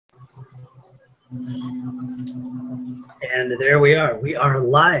And there we are. We are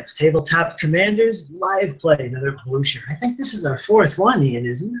live. Tabletop Commanders live play. Another Blucher. I think this is our fourth one, Ian,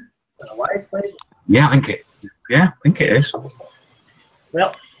 isn't it? A live play? Yeah, I think it is.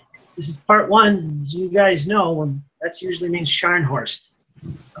 Well, this is part one. As you guys know, that usually means Scharnhorst.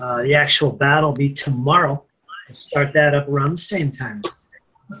 The actual battle will be tomorrow. We'll start that up around the same time.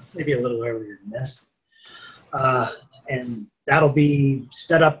 Maybe a little earlier than this. And that'll be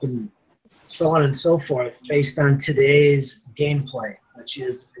set up and so on and so forth based on today's gameplay, which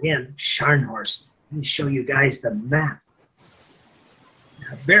is, again, Scharnhorst. Let me show you guys the map.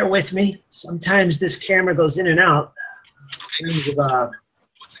 Now, bear with me. Sometimes this camera goes in and out in terms of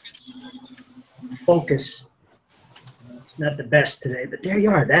focus. It's not the best today, but there you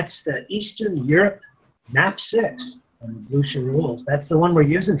are. That's the Eastern Europe map 6 on the Blucher rules. That's the one we're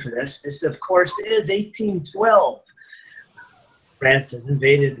using for this. This, of course, is 1812. France has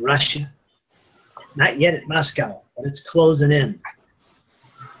invaded Russia. Not yet at Moscow, but it's closing in.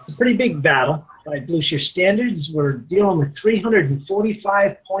 It's a pretty big battle. By Blucher standards, we're dealing with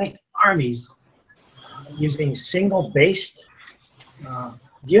 345-point armies using single-based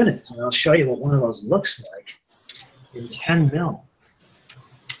units. And I'll show you what one of those looks like in 10 mil.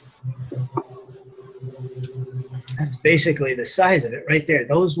 That's basically the size of it right there.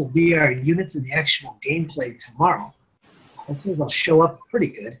 Those will be our units in the actual gameplay tomorrow. Hopefully they'll show up pretty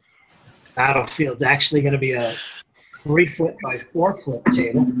good. Battlefield's actually going to be a 3-foot by 4-foot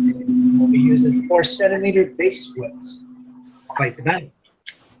table. We'll be using 4-centimeter base widths to fight the battle.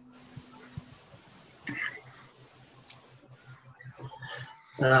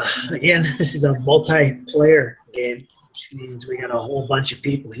 Again, this is a multiplayer game, which means we got a whole bunch of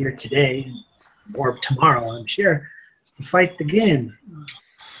people here today, or tomorrow, I'm sure, to fight the game.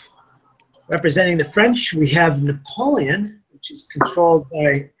 Representing the French, we have Napoleon, which is controlled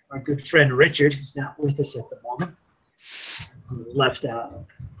by our good friend Richard, who's not with us at the moment. He's left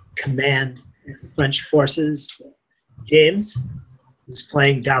command of the French forces. James, who's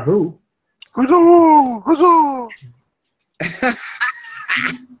playing Davout. Huzzah! Huzzah!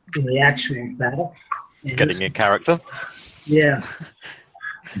 In the actual battle. And getting a character. Yeah.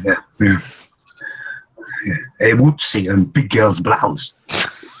 Yeah. Hey, whoopsie, and big girl's blouse.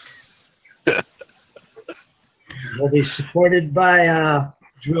 He'll be supported by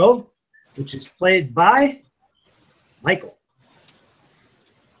Drove, which is played by Michael.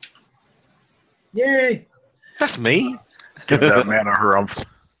 Yay! That's me. Give that man a harumph.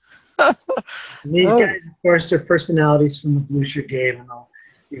 And these guys, of course, are personalities from the Blucher game, and they'll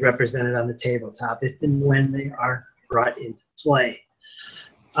be represented on the tabletop if and when they are brought into play.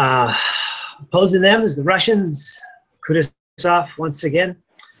 Opposing them is the Russians, Kudasov once again.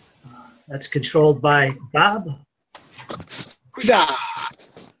 That's controlled by Bob. Huzzah!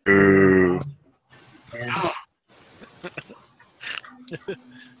 Ooh. And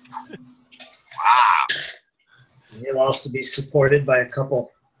he'll also be supported by a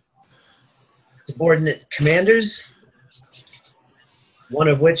couple subordinate commanders, one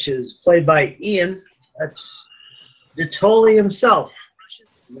of which is played by Ian. That's Ditoli himself.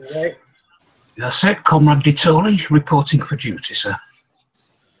 Am I right? That's it, Comrade Ditoli, reporting for duty, sir.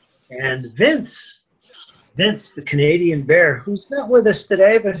 And Vince, the Canadian Bear, who's not with us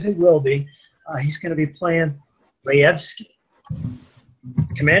today, but who will be. He's going to be playing Rayevsky,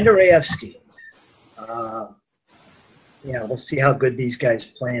 Commander Rayevsky. Yeah, we'll see how good these guys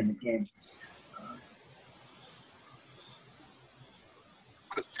play in the game.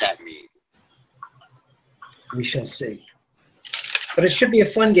 What does that mean? We shall see. But it should be a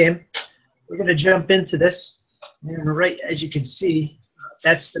fun game. We're going to jump into this. And right as you can see,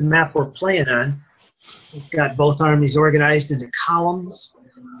 that's the map we're playing on. We've got both armies organized into columns.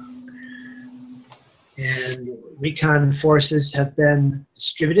 And recon forces have been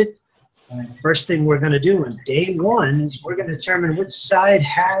distributed. The first thing we're going to do on day one is we're going to determine which side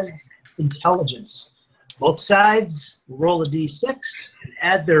has intelligence. Both sides roll a d6 and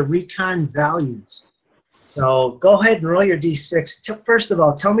add their recon values. So go ahead and roll your d6. First of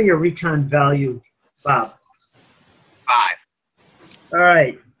all, tell me your recon value, Bob. 5. All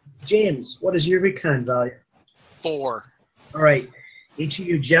right. James, what is your recon value? 4. All right. Each of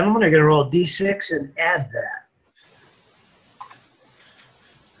you gentlemen are going to roll a d6 and add that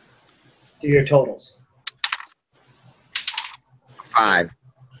to your totals. 5.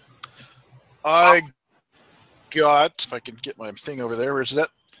 I got, if I can get my thing over there, where's that?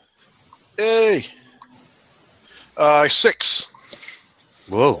 Hey! 6.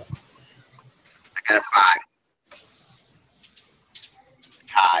 Whoa. I got a 5.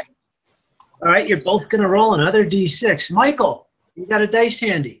 Tie. All right, you're both going to roll another d6. Michael, you got a dice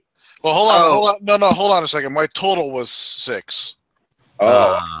handy. Well, hold on, hold on. No, hold on a second. My total was 6.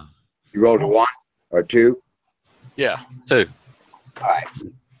 Oh, you rolled a 1 or 2? Yeah. 2. All right.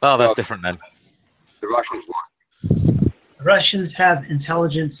 Oh, that's So- different then. The Russians won. The Russians have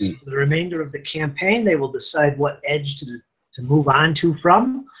intelligence for the remainder of the campaign. They will decide what edge to move on to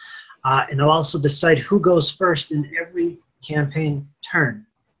from, and they'll also decide who goes first in every campaign turn,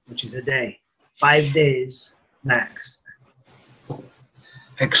 which is a day. 5 days max.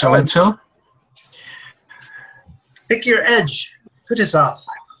 Excellento. Pick your edge. Kutuzov.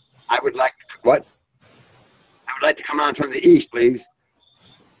 I would like what? I would like to come on from the east, please.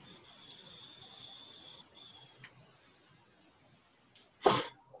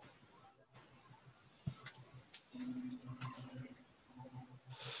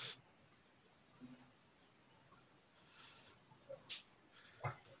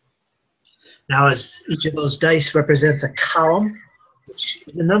 Now, as each of those dice represents a column, which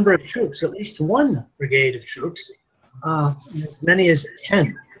is a number of troops, at least one brigade of troops, as many as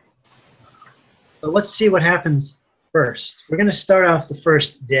 10. So let's see what happens first. We're going to start off the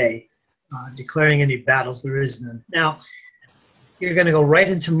first day, declaring any battles. There is none. Now, you're going to go right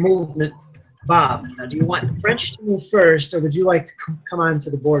into movement. Bob, now do you want the French to move first, or would you like to come onto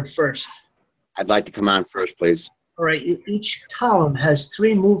the board first? I'd like to come on first, please. All right, each column has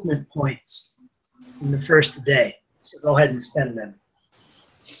 3 movement points in the first day, so go ahead and spend them.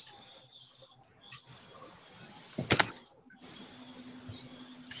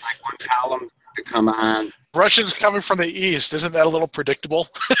 Like one column to come on. Russians coming from the east. Isn't that a little predictable?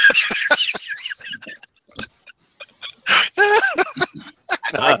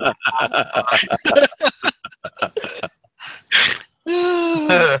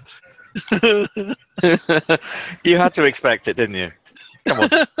 You had to expect it, didn't you? Come on.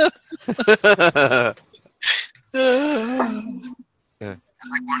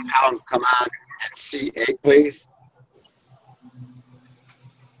 Like one column to come on at C8, please.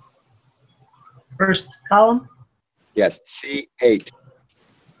 First column, Yes, C8.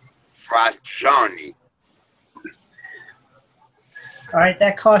 Frashani. all right,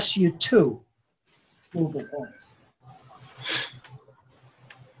 that costs you 2 movement points.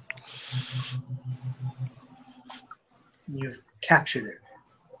 You've captured it.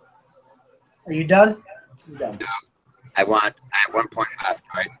 Are you done? You're done. I have 1 point left,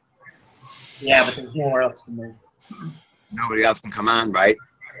 right? Yeah, but there's nowhere else to move. Nobody else can come on, right?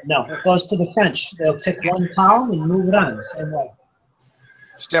 No, it goes to the French. They'll pick one column and move it on the same way.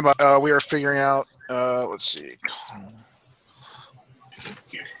 Stand by. We are figuring out. Let's see.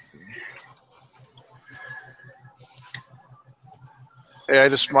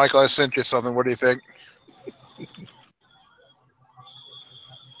 Hey, Michael, I sent you something. What do you think?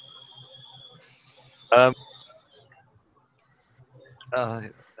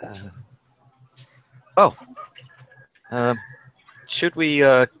 Should we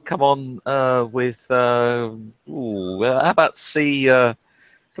come on with? How about C? Can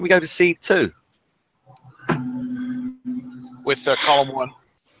we go to C2? With column 1.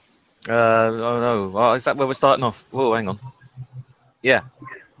 Oh no! Is that where we're starting off? Oh, hang on. Yeah.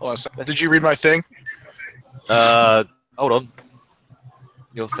 Hold on a second. Did you read my thing? Hold on.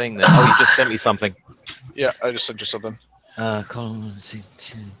 Your thing there. Oh, you just sent me something. Yeah, I just sent you something. Column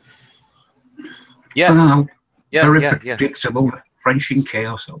C2. Yeah. Very Yeah. predictable. French in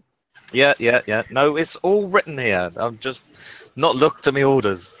chaos. Yeah. No, it's all written here. I'm just not looked at my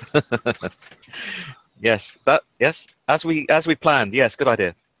orders. Yes. As we planned. Yes, good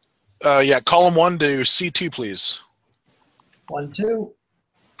idea. Yeah, column 1 to C2, please. 1, 2.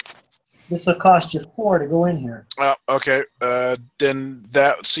 This will cost you 4 to go in here. Okay. Then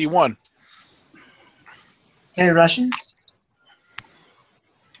that C1. Okay, Russians.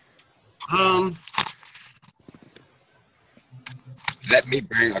 Let me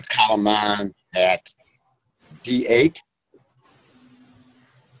bring a column on at D8.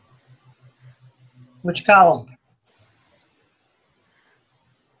 Which column?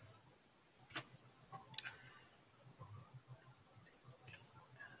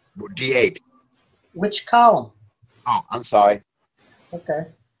 D8. Which column? Oh, I'm sorry. Okay.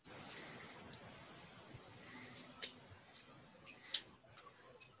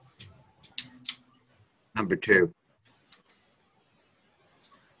 Number 2.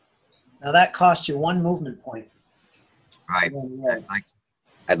 Now that costs you 1 movement point. Right. Right.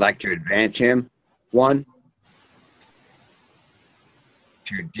 I'd like to advance him 1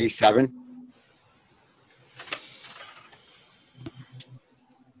 to D7.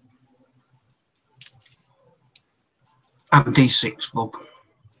 And D6, Bob.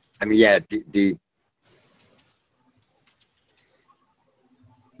 I mean, yeah, D.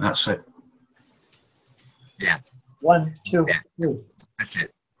 That's it. Yeah, 1, 2, Yeah. 3. that's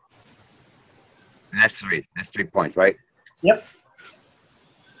it. And that's 3. That's 3 points, right? Yep.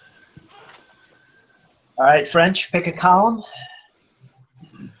 All right, French, pick a column.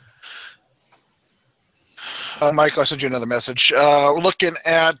 Mike, I'll send you another message. We're looking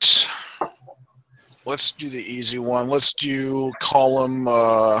at. Let's do the easy one. Let's do column.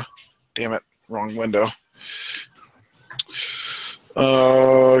 Damn it, wrong window.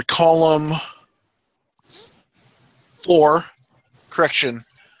 Column 4. Correction.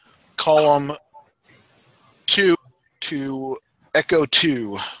 Column 2 to echo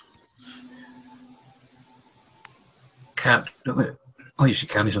 2. Can't do it. Oh, yes, you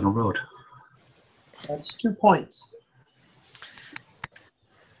can. He's on the road. That's 2 points.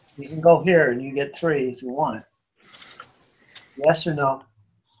 You can go here and you get 3 if you want it. Yes or no?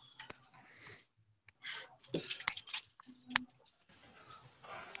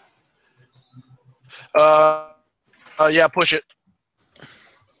 Yeah, push it.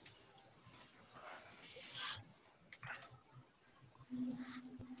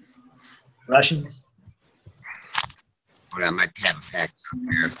 Russians? Hold on, my tab's hacked up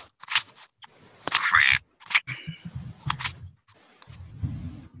here.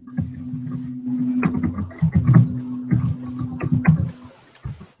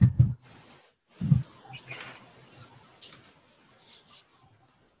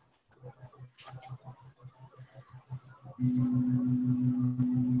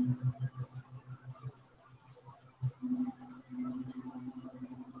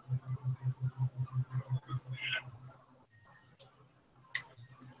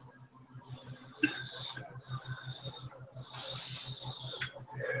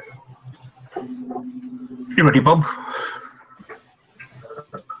 You ready, Bob?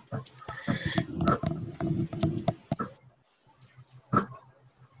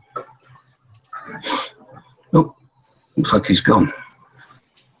 Oh, looks like he's gone.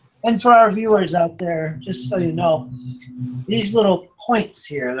 And for our viewers out there, just so you know, these little points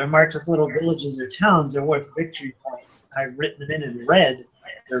here, they're marked with little villages or towns, are worth victory points. I've written them in red,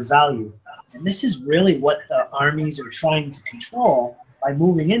 their value. And this is really what the armies are trying to control by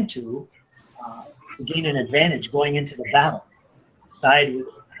moving into to gain an advantage going into the battle. Side with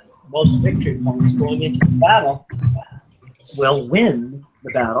most victory points going into the battle will win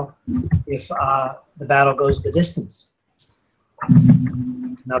the battle if the battle goes the distance.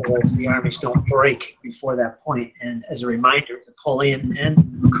 In other words, the armies don't break before that point. And as a reminder, Napoleon and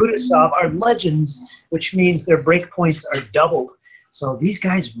Kutuzov are legends, which means their break points are doubled. So these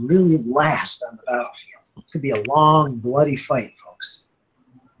guys really last on the battlefield. It could be a long, bloody fight, folks.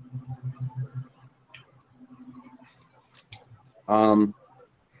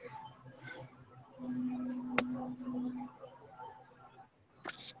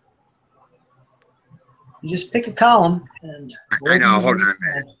 You just pick a column and. I know, hold on a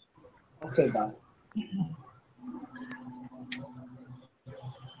minute. Okay, Bob.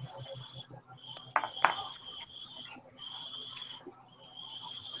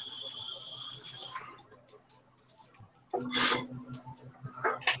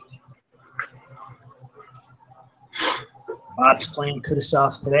 Bob's playing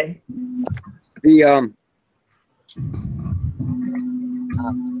Kutuzov today. The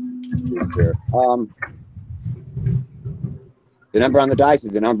the number on the dice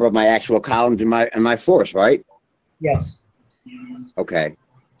is the number of my actual columns in my force, right? Yes. Okay.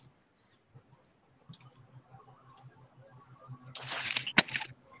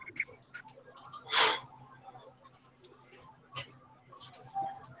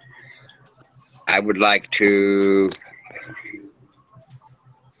 I would like to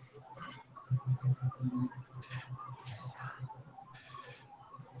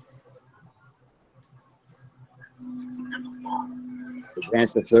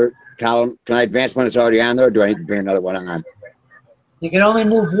advance the third column. Can I advance one that's already on there, or do I need to bring another one on? You can only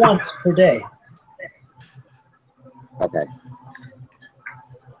move once per day. Okay.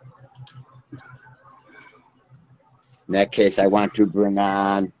 In that case, I want to bring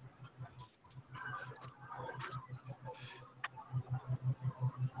on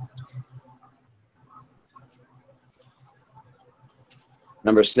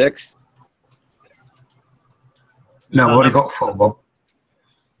number 6. No, we've only got 4, Bob.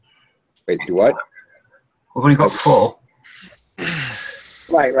 Wait, do what? We've only got 4.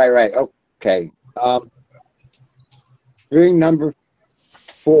 Right. Okay. Bring number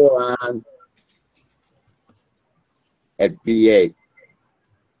 4 on at B8.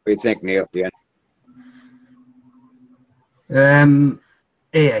 What do you think, Neil? Yeah.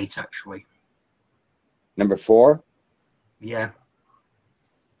 A8 actually. Number 4? Yeah.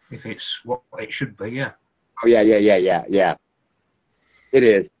 If it's what it should be, yeah. Oh, yeah. It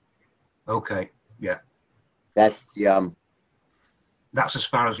is. Okay, yeah. That's the, That's as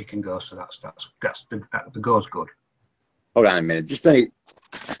far as you can go, so the go's good. hold on a minute. Just let me.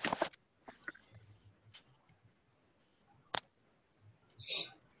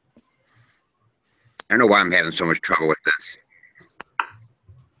 I don't know why I'm having so much trouble with this.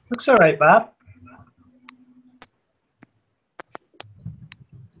 Looks all right, Bob.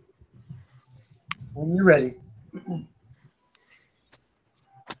 When you're ready.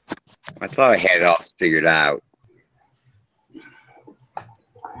 I thought I had it all figured out.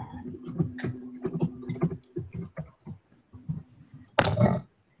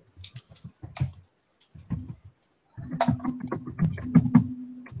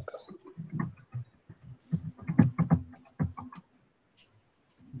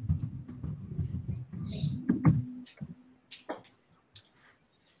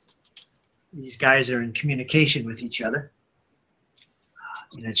 These guys are in communication with each other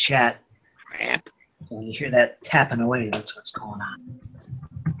in a chat. Crap. So when you hear that tapping away, that's what's going on.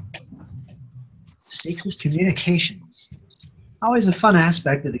 Secret communications. Always a fun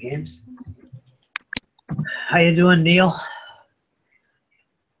aspect of the games. How you doing, Neil?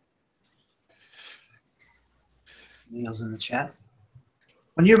 Neil's in the chat.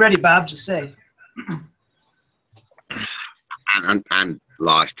 When you're ready, Bob, just say. I'm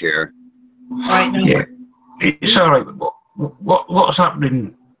lost here. All right, now. Yeah, it's all right. What's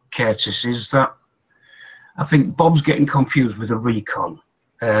happening, Curtis, is that I think Bob's getting confused with the recon.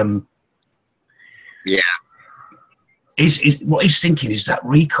 Yeah. What he's thinking is that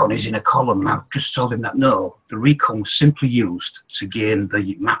recon is in a column. I've just told him that no, the recon was simply used to gain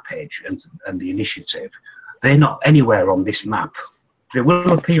the map edge and the initiative. They're not anywhere on this map. They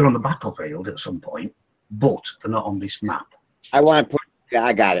will appear on the battlefield at some point, but they're not on this map. I want to put. Yeah,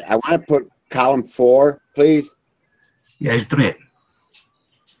 I got it. I want to put column 4, please. Yeah, he's done it.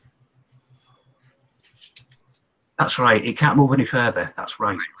 That's right. It can't move any further. That's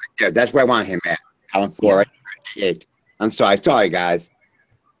right. Yeah, that's where I want him at. Column 4. Yeah. I'm sorry, guys.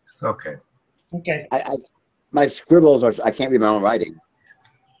 Okay. Okay. My scribbles are. I can't read my own writing.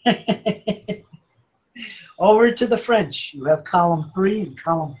 Over to the French. You have column 3 and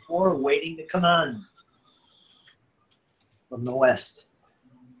column 4 waiting to come on from the west.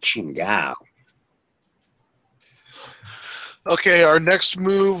 Chingao. Okay, our next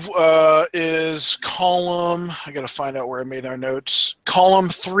move is column. I got to find out where I made our notes. Column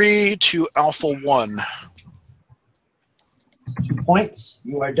 3 to Alpha 1. 2 points.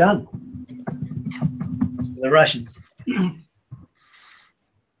 You are done. The Russians.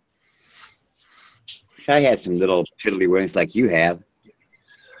 I had some little tiddlywinks like you have.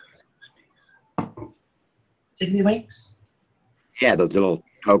 Tiddlywinks? Yeah, those little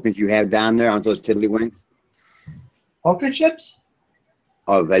tokens you have down there, aren't those tiddlywinks? Poker chips?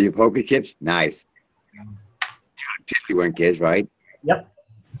 Oh, are your poker chips? Nice. Tiddlywink is, right? Yep.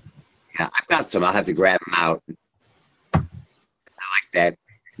 Yeah, I've got some. I'll have to grab them out. I like that,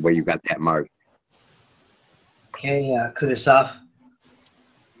 where you got that mark. Okay, Kudasov.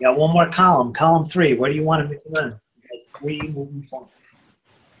 You got one more column, column 3. Where do you want him to come in? You have 3 moving points.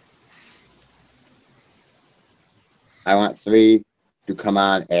 I want 3 to come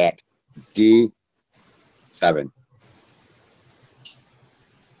on at D7.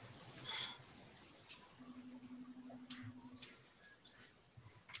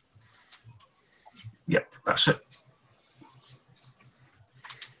 Yep, that's it.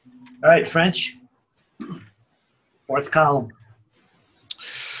 All right, French. 4th column.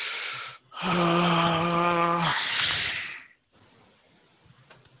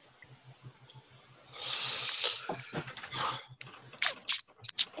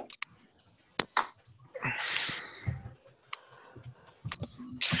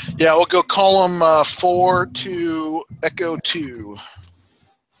 Yeah, we'll go column 4 to Echo 2.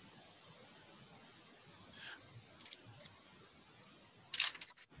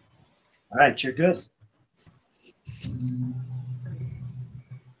 All right, you're good.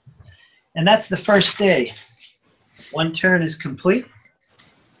 And that's the first day. 1 turn is complete.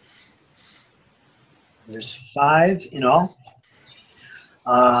 There's 5 in all.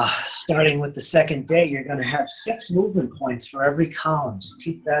 Starting with the second day, you're going to have 6 movement points for every column, so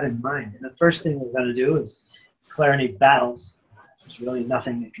keep that in mind. And the first thing we're going to do is declare any battles. There's really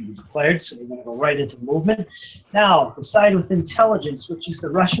nothing that can be declared, so we're going to go right into movement. Now, the side with intelligence, which is the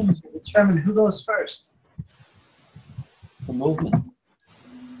Russians, will determine who goes first for movement.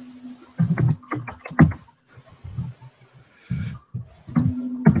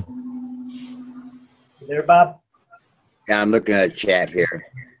 You there, Bob? Yeah, I'm looking at the chat here.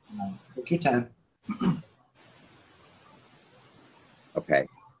 Take your time. Okay.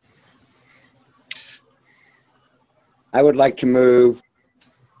 I would like to move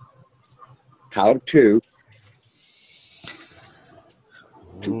column 2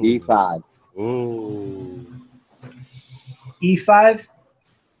 to E5. Ooh. E5,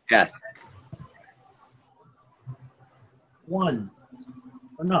 Yes. 1.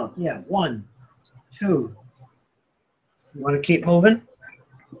 Oh, no, yeah, 1, 2. You want to keep moving?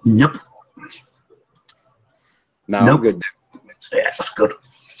 Nope. No, Nope. I'm good. Yeah, that's good.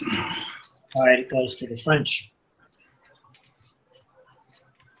 All right, it goes to the French.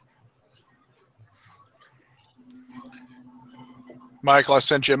 Michael, I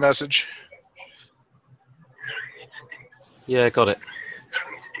sent you a message. Yeah, got it.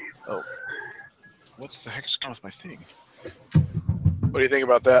 Oh, what the heck's going on with my thing? What do you think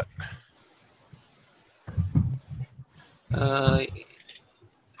about that?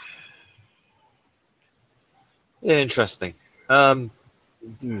 Interesting. Hmm.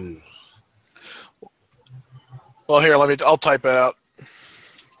 Well, here, I'll type it out.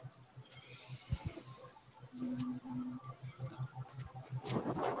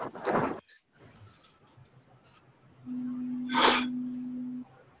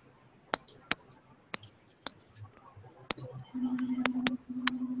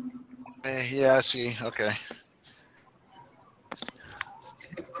 Yeah, I see. Okay.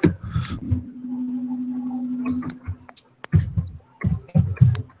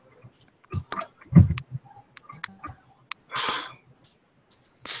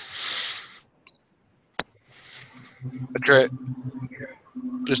 That's right.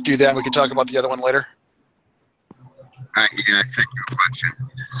 Just do that, and we can talk about the other one later. Yeah, I sent you a question.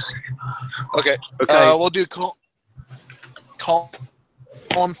 Okay. Okay. We'll do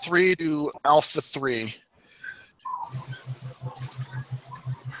column 3 to alpha 3.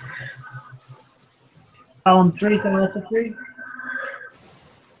 Column 3 to alpha 3?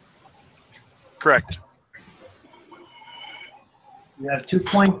 Correct. You have 2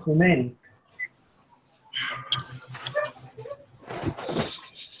 points remaining.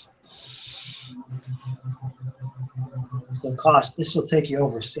 So cost, this will take you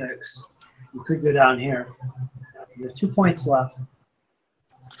over 6. You could go down here. You have 2 points left.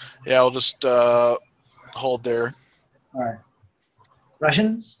 Yeah, I'll just hold there. All right.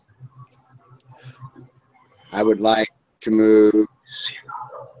 Russians? I would like to move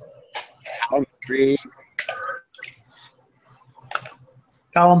column 3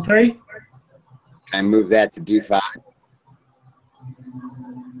 Column 3? and move that to D5.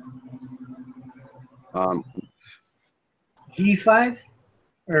 G5?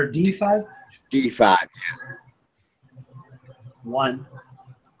 Or D5? D5. 1,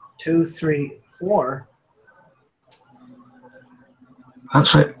 2, 3, 4.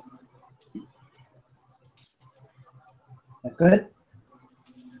 That's it. Is that good?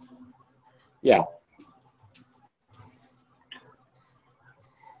 Yeah. All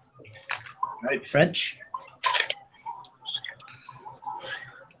right, French.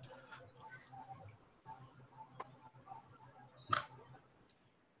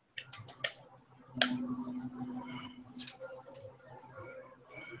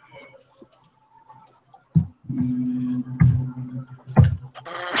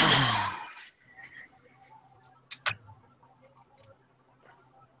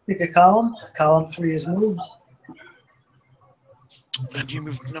 Pick a column. Column 3 is moved. And you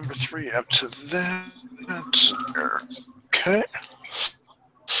move number 3 up to that. Okay.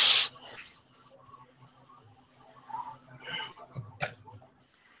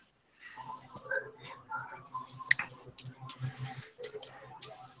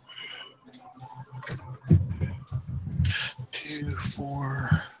 Two,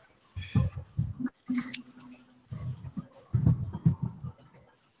 4.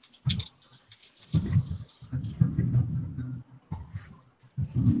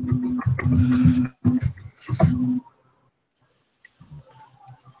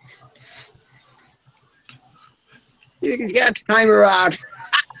 You can get a timer out.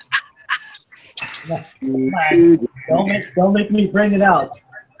 Don't make me bring it out.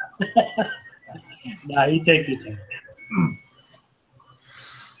 Nah, you take your time.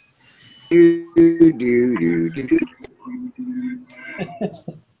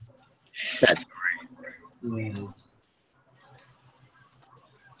 That's Yes.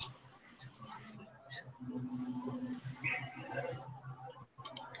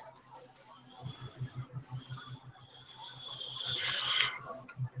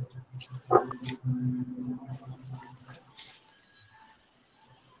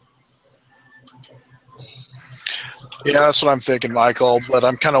 Yeah, that's what I'm thinking, Michael. But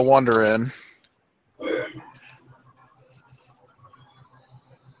I'm kind of wondering.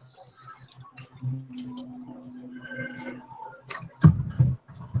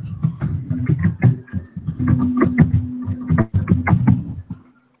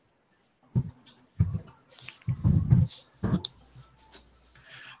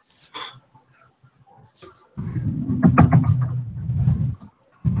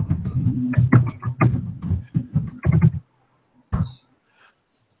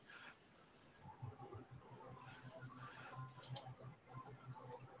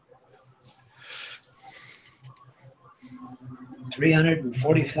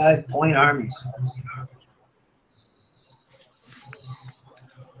 $345-point armies.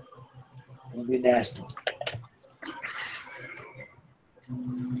 It'll be nasty.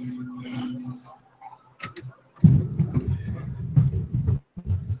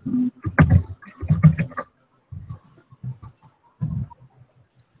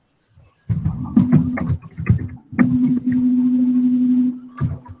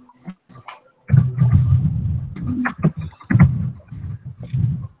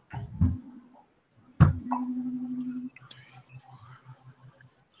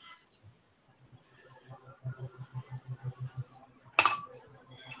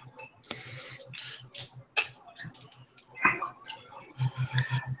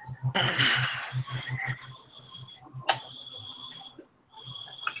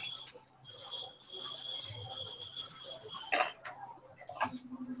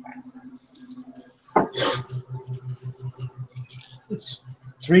 It's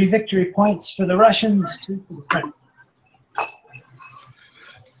 3 victory points for the Russians, 2 for the French.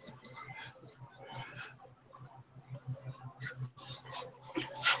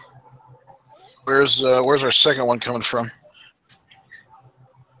 Where's our second one coming from?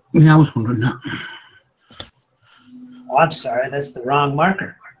 Yeah, I was wondering that. Oh, I'm sorry, that's the wrong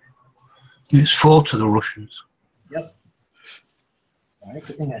marker. It's 4 to the Russians. Yep. Sorry,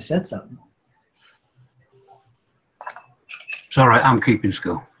 good thing I said something. It's all right. I'm keeping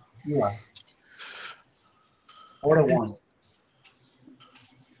score. You are. 4-1.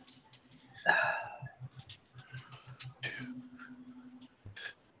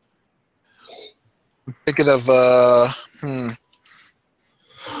 Thinking of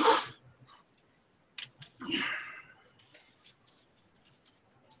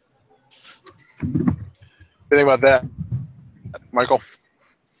Think about that, Michael.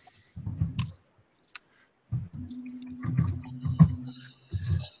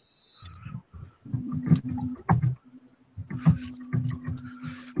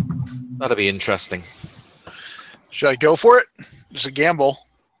 That'll be interesting. Should I go for it? It's a gamble.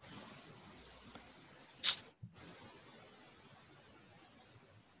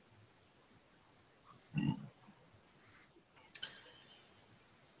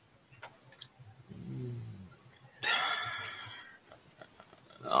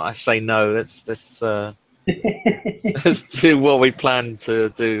 I say no. Let's let's do what we planned to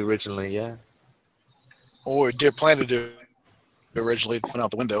do originally. Yeah. Or we did plan to do originally. It went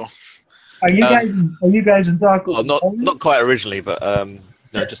out the window. Are you guys in talk? Well, not quite originally, but no,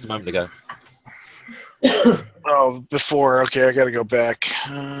 just a moment ago. Oh, before. Okay, I got to go back.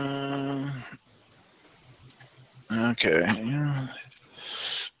 Okay.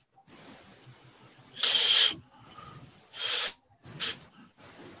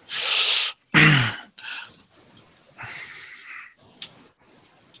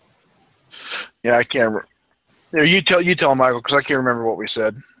 Yeah, I can't. Here, you tell Michael, because I can't remember what we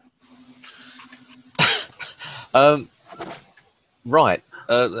said. Right.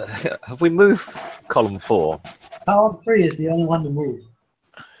 Have we moved column 4? Column 3 is the only one to move.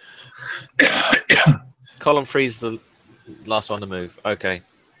 Column 3 is the last one to move. Okay.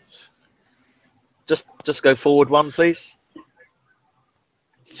 Just go forward 1, please.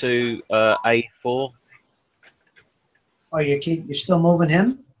 To A4. Oh, you're still moving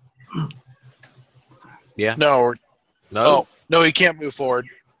him? Yeah. No. No. Oh, no, he can't move forward.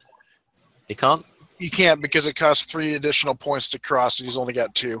 He can't. He can't because it costs 3 additional points to cross, and he's only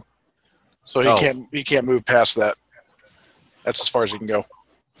got 2. So he can't move past that. That's as far as he can go.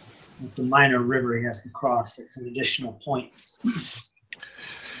 It's a minor river he has to cross. It's an additional point.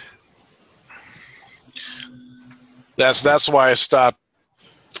 That's why I stopped.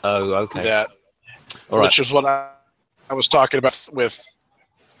 Oh, okay. That, All right. which is what I was talking about with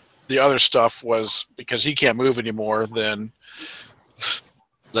the other stuff, was because he can't move anymore. Then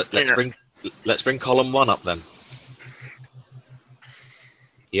Let's bring column 1 up then.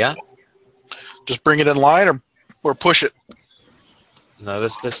 Yeah. just bring it in line or push it. No,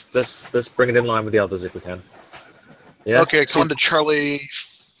 let's bring it in line with the others if we can. Yeah. Okay, come on to Charlie.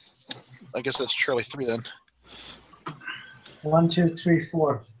 I guess that's Charlie 3 then. 1, 2, 3,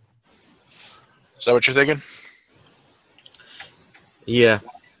 4. Is that what you're thinking? Yeah.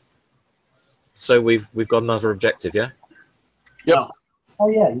 So we've got another objective, yeah? Yep. No. Oh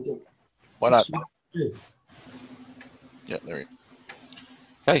yeah, you do. Why not? Good. Yeah, there we go.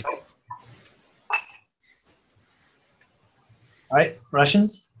 Okay. All right,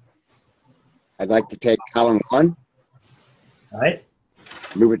 Russians. I'd like to take column 1, All right,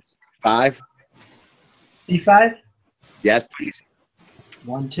 move it to 5. C5. Yes, please.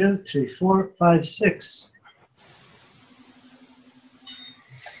 1, 2, 3, 4, 5, 6.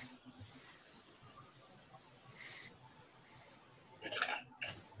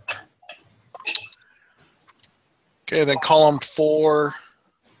 Okay, then column 4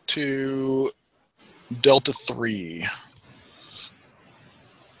 to Delta 3.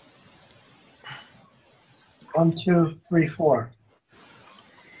 1, 2, 3, 4.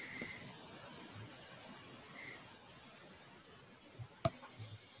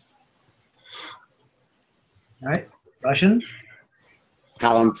 All right, Russians.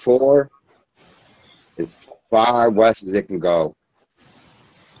 Column 4 as far west as it can go.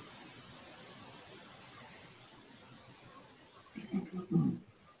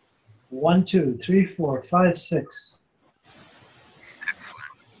 One, 2, 3, 4, 5, 6.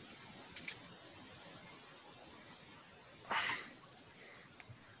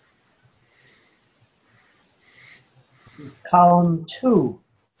 Column 2,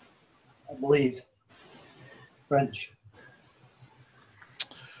 I believe. French.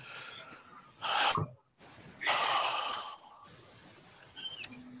 I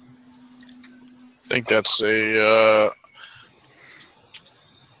think that's a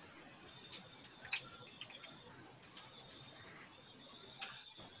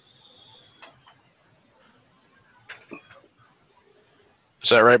is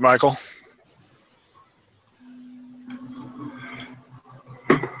that right, Michael?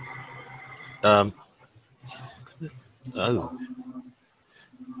 Oh.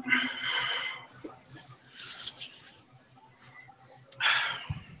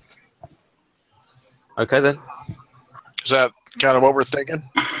 Okay then. Is that kind of what we're thinking?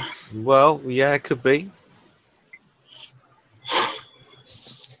 Well, yeah, it could be.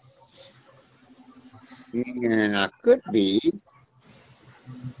 Yeah, could be.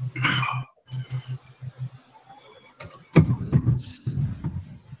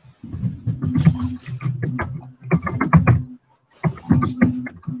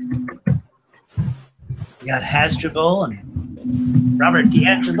 We got Hasdrubal and Robert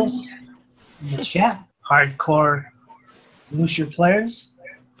DeAngelis in the chat. Hardcore Blucher players.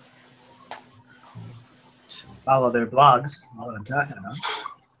 Follow their blogs. Know what I'm talking about.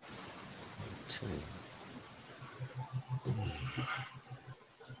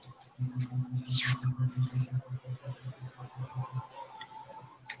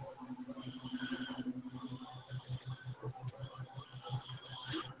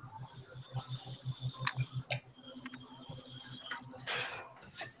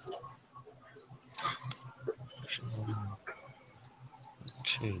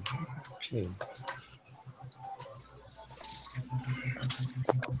 Okay.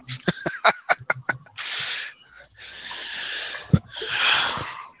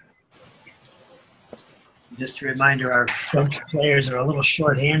 Just a reminder, our French players are a little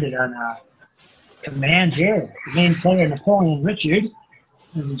short-handed on command here. The main player, Napoleon Richard,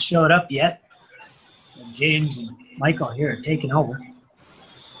 hasn't showed up yet. And James and Michael here are taking over.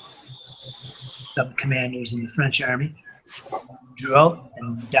 Sub-commanders in the French army. Drouot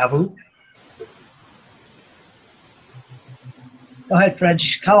and Davout. Go ahead,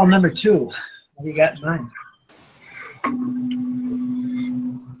 French. Column number 2. What do you got in mind?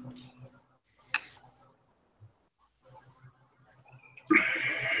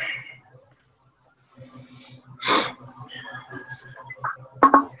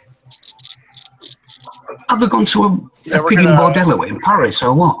 Have we gone to a Yeah, we're pig in gonna- bordello in Paris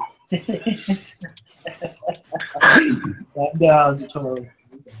or what? Calm down, Tori.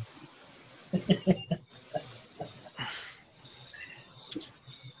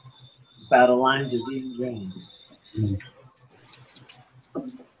 Battle lines are being drawn.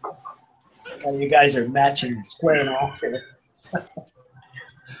 You guys are matching, squaring off here. Oh,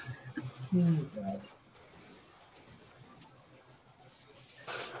 God.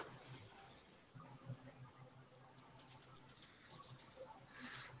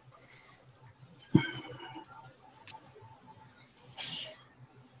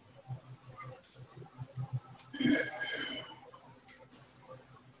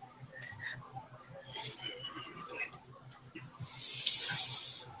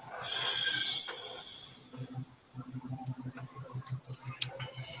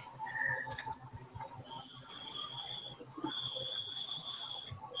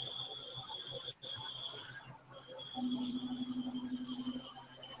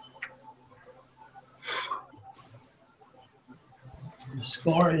 The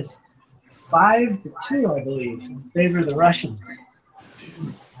score is 5-2, I believe, in favor of the Russians.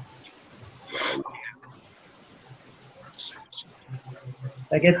 Did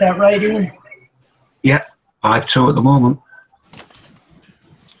I get that right, Ian? Yeah, 5-2 at the moment.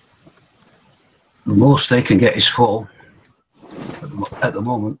 The most they can get is 4 at the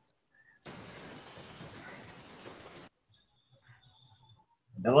moment.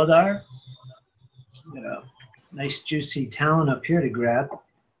 Beladar. Got a nice juicy talon up here to grab.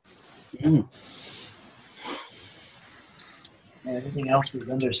 Mm. And everything else is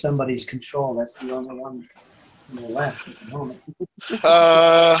under somebody's control. That's the only one on the left at the moment.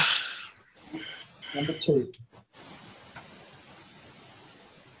 Number 2.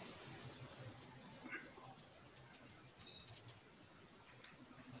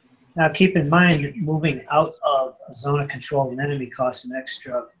 Now keep in mind that moving out of a zone of control of an enemy costs an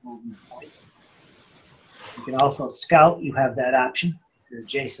extra movement point. You can also scout, you have that option. If you're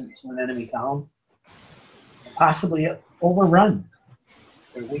adjacent to an enemy column. Possibly overrun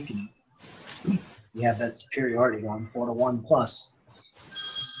or weakening. You have that superiority on 4-1 plus.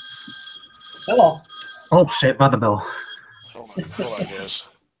 Hello. Oh, saved by the bell. Hold on, guys.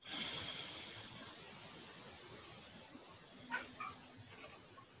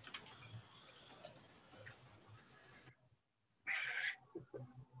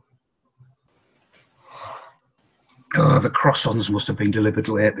 Oh, the croissants must have been delivered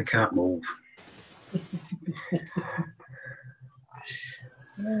late. They can't move.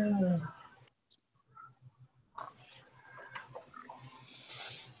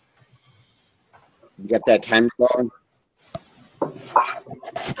 You got that time going?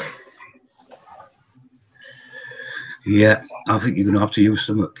 Yeah, I think you're going to have to use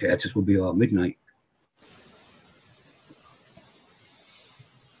some. It will be about midnight.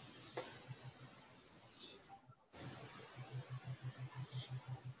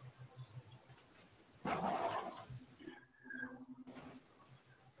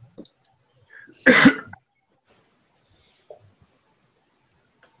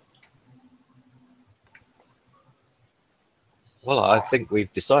 Well, I think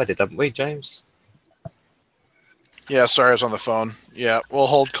we've decided, haven't we, James? Yeah, sorry, I was on the phone. Yeah, we'll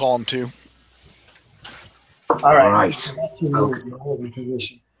hold column 2. All right. All right. Okay. You're holding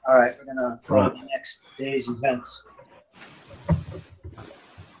position. All right, we're gonna go to the next day's events.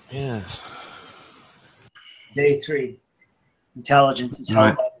 Yeah. Day 3. Intelligence is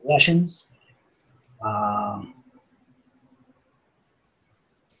held by the Russians.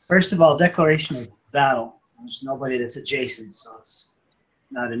 First of all, declaration of battle. There's nobody that's adjacent, so it's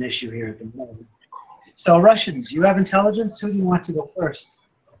not an issue here at the moment. So Russians, you have intelligence. Who do you want to go first?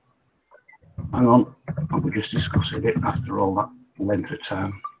 Hang on. We're just discussing it after all that length of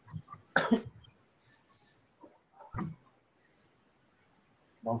time.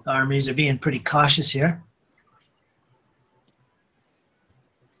 Both armies are being pretty cautious here.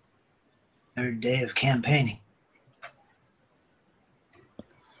 Third day of campaigning.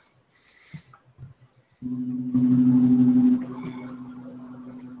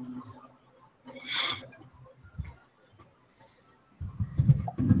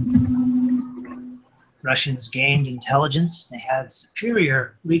 Russians gained intelligence. They had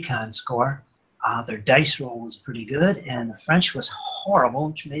superior recon score. Their dice roll was pretty good, and the French was horrible,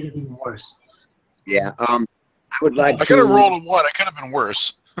 which made it even worse. Yeah. I would like I could have rolled a 1. It could have been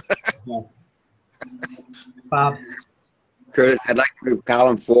worse. Bob. Curtis, I'd like to move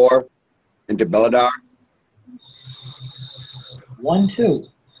column 4 into Beladar. 1-2.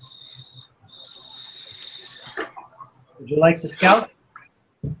 Would you like to scout?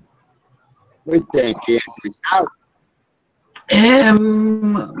 We think yes, we scout.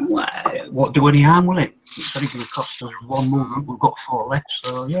 What do any harm will it? It's only going to cost us 1 movement. We've got 4 left,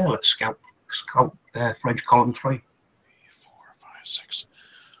 so yeah, let's scout French column 3. 4, 5, 6.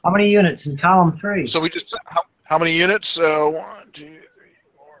 How many units in column 3? So we just how many units? 1, 2, 3,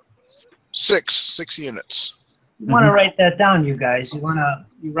 4, 6. 6 units. You want to write that down, you guys.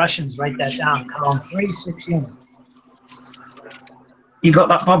 You Russians, write that down. Column 3, 6 units. You got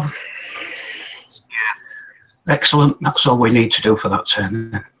that, Bob? Yeah. Excellent. That's all we need to do for that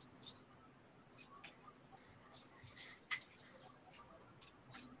turn.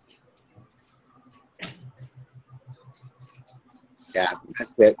 Yeah,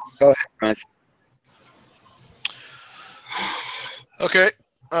 that's it. Go ahead, Crunch. Okay.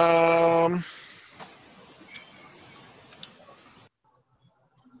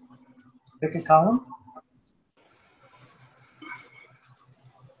 Pick a column.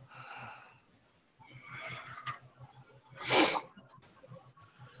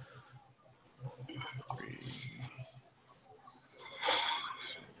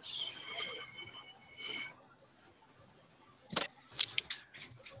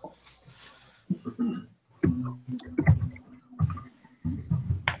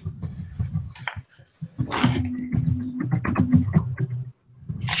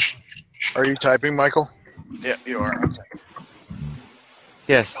 Are you typing, Michael? Yeah, you are. Okay.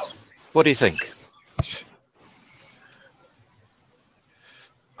 Yes. What do you think?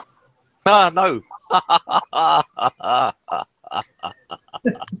 Ah, no.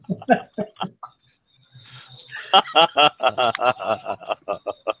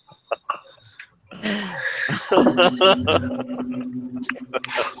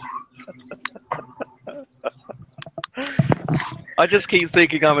 I just keep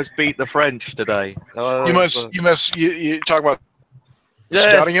thinking I must beat the French today. You talk about Yes.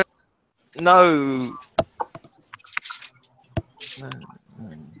 scouting it. No.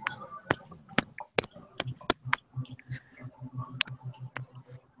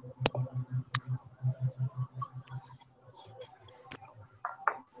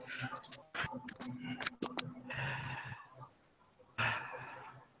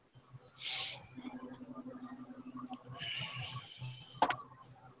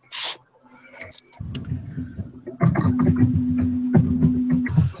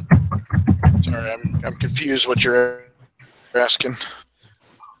 Sorry, I'm confused what you're asking.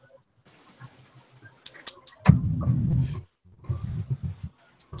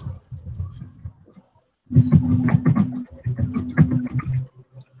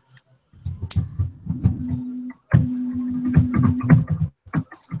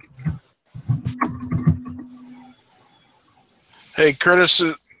 Hey, Curtis,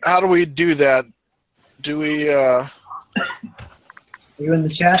 how do we do that? Do we Are you in the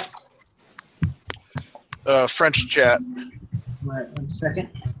chat? French chat? All right, 1 second.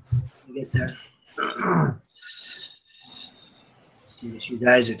 Let me get there. See what you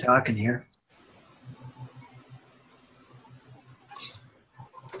guys are talking here.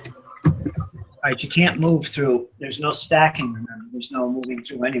 All right, you can't move through. There's no stacking, remember. There's no moving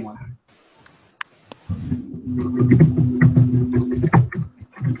through anyone.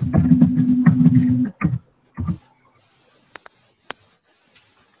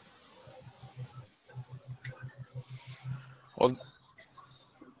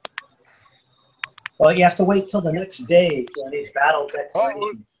 Well, you have to wait till the next day for any battle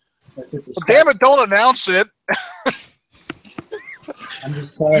declaration. That's at the Well, damn it, don't announce it. I'm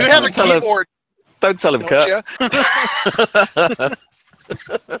just You have a Tell him. keyboard, Don't tell him, don't Kurt. you?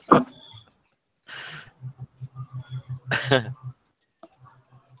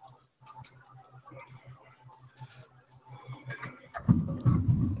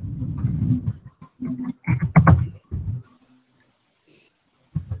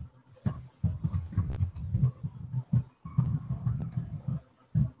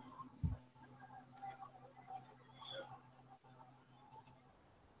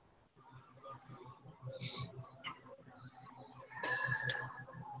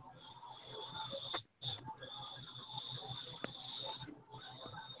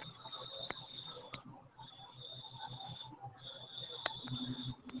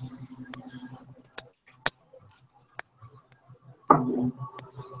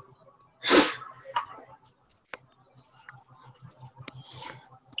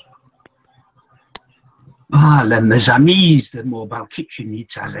 Ah, mes amis, the mobile kitchen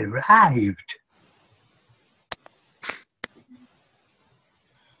it has arrived.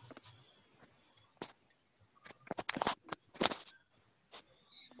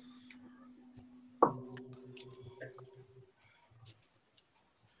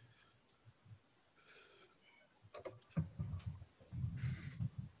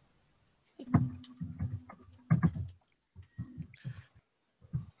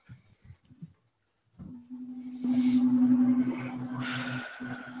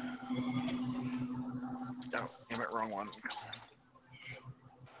 Oh, damn it, wrong one.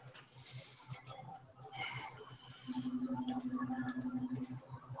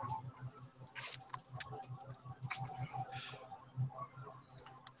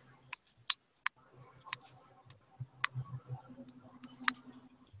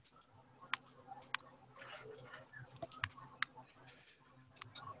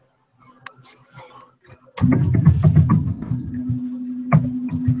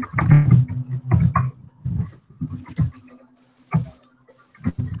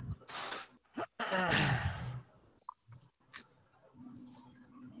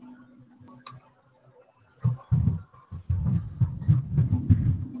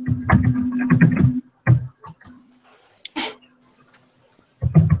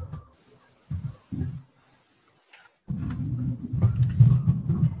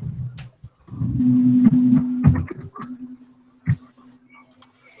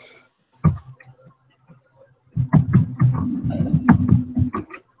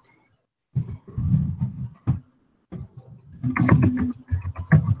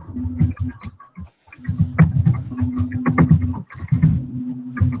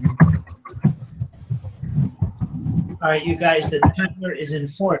 All right, you guys, the timer is in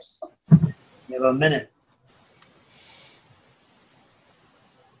force. You have a minute.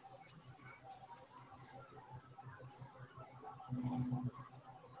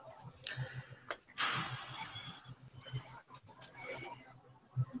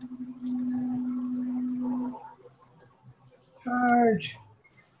 Charge.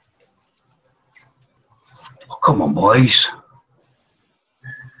 Oh, come on, boys.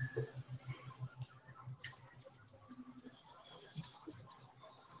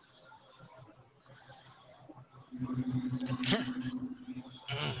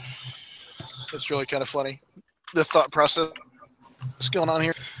 That's really kind of funny. The thought process that's going on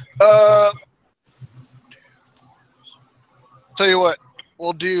here. Tell you what,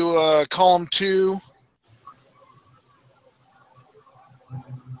 we'll do column 2.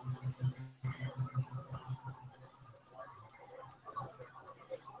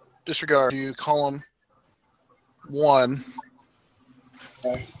 Disregard. Do column 1.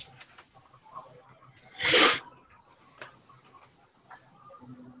 Okay.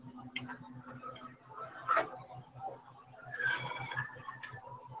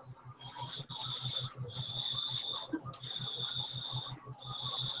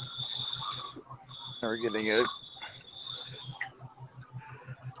 We're getting it.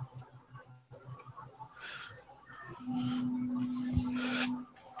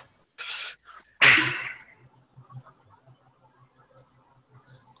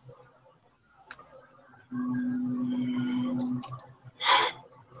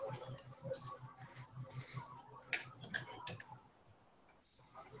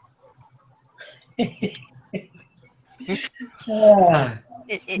 Ah,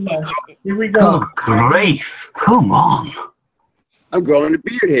 come on. Here we go. Good grief. Come on. I'm growing a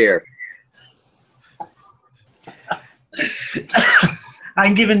beard here.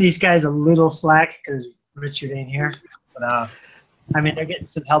 I'm giving these guys a little slack because Richard ain't here. But I mean, they're getting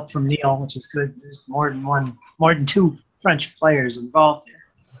some help from Neil, which is good. There's more than 2 French players involved here.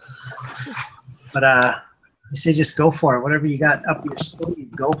 But I say just go for it. Whatever you got up your sleeve,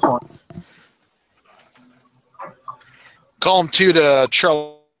 go for it. Column 2 to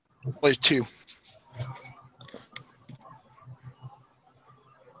Charlie 2.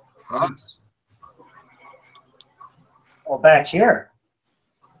 Huh? Well, back here.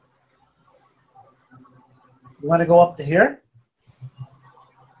 You want to go up to here?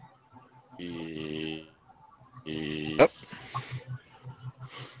 Yep. It'll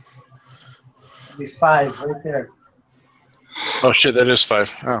be 5 right there. Oh shit, that is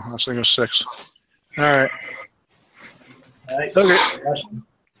 5. Oh, I was thinking it was 6. All right. All right. Okay.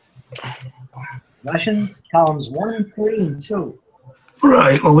 Russians, columns 1, 3, and 2.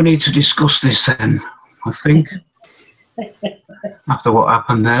 Right, well, we need to discuss this then, I think. After what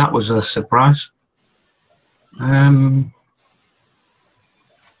happened there, that was a surprise.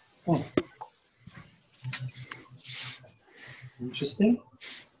 Interesting.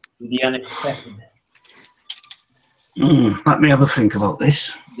 The unexpected. Let me have a think about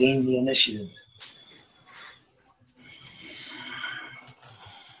this. Gain the initiative.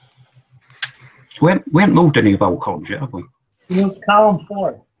 We haven't moved any of our columns yet, have we? You moved column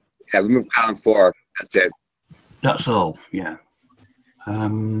 4. Yeah, we moved column 4. That's it. That's all, yeah.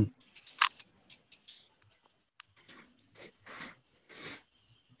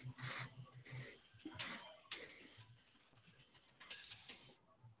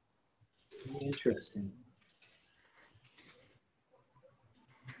 Interesting.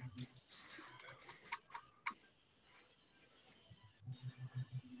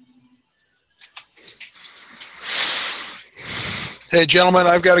 Hey, gentlemen,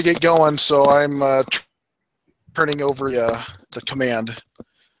 I've got to get going, so I'm turning over the command.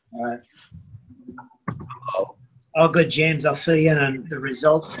 All right. All good, James. I'll fill you in on the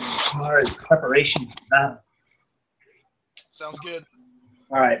results and tomorrow's preparation for that. Sounds good.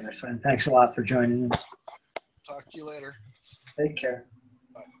 All right, my friend. Thanks a lot for joining in. Talk to you later. Take care.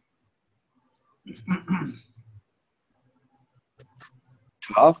 Bye.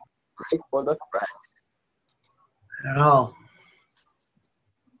 12? Great for the French. I don't know.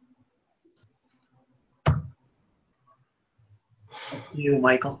 It's up to you,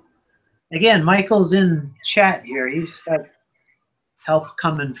 Michael. Again, Michael's in chat here. He's got help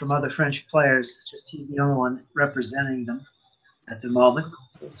coming from other French players. Just he's the only one representing them at the moment.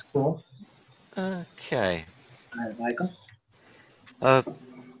 So it's cool. Okay. All right, Michael.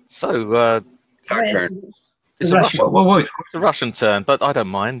 So It's our turn. it's The a Russian. Russian. Wait. It's a Russian turn, but I don't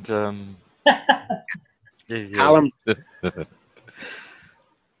mind. Yeah. Column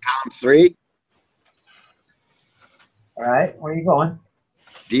 3, All right, where are you going?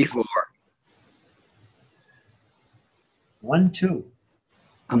 D4. 1, 2.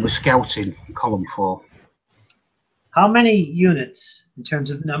 And we're scouting column 4. How many units, in terms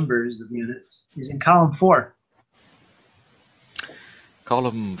of numbers of units, is in column 4?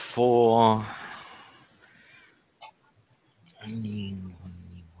 Column 4. What's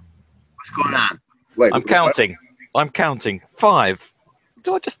going on? Wait, I'm counting. I'm counting. 5.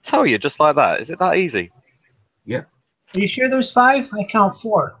 Do I just tell you just like that? Is it that easy? Yeah. Are you sure there's 5? I count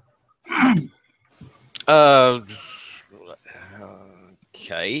 4.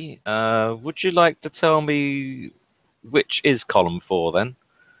 Okay. Would you like to tell me which is column 4 then?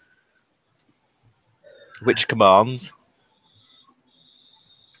 Which command?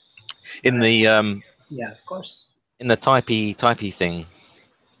 In the Yeah, of course. in the typey thing.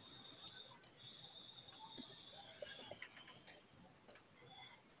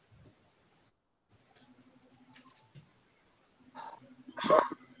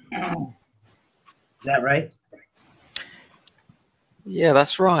 Is that right? Yeah,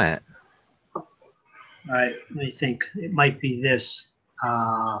 that's right. All right, let me think. It might be this.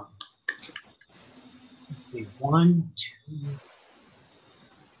 Let's see. 1, 2.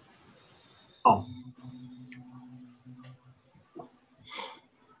 Oh.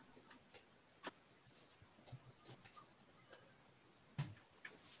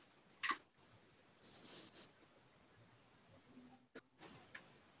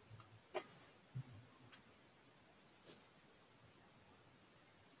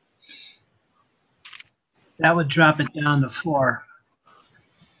 That would drop it down to 4.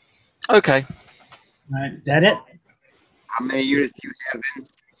 Okay. All right, is that it? How many units do you have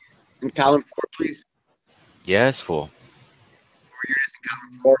in column 4, please? Yes, 4. 4 units in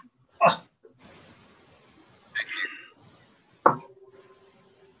column 4.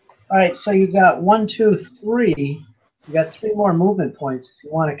 All right, so you got 1, 2, 3. You got 3 more movement points if you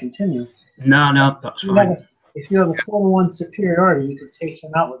want to continue. No, that's fine. If you have a 4-to-1 superiority, you could take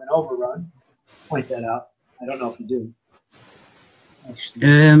him out with an overrun. Point that out. I don't know if you do. Actually,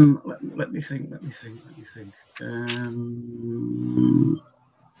 Let me think.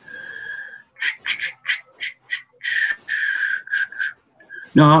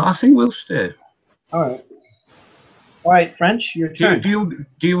 No, I think we'll stay. all right. All right, French, your turn. Do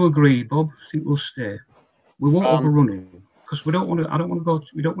you agree, Bob? I think we'll stay. We won't overrun it because we don't want to. I don't want to go.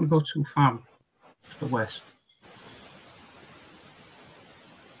 We don't want to go too far to the west.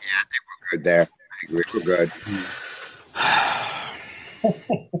 Yeah, I think we're good there. I agree, we're good.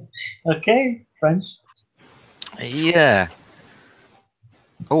 Okay, French. Yeah.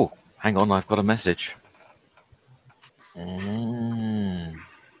 Oh, hang on, I've got a message.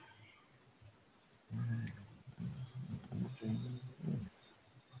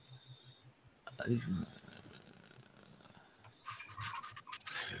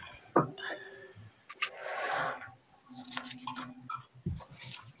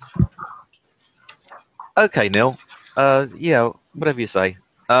 Okay, Neil. Yeah, whatever you say.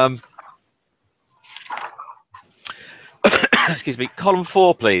 Excuse me. Column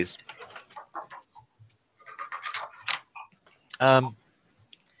 4, please. Can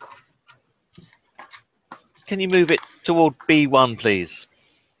you move it toward B1, please?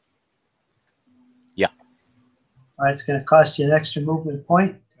 Yeah. All right, it's going to cost you an extra movement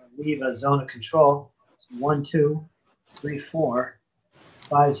point to leave a zone of control. It's 1, 2, 3, 4,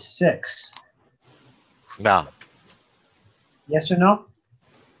 5, 6. Nah. Yes or no?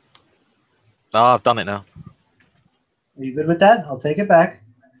 I've done it now. Are you good with that? I'll take it back.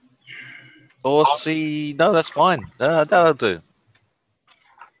 Or C. No, that's fine. That'll do.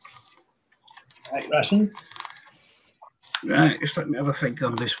 All right, Russians. Right, just let me have a think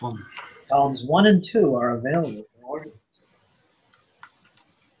on this one. Columns 1 and 2 are available for ordnance.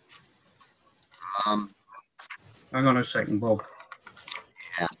 Hang on a second, Bob.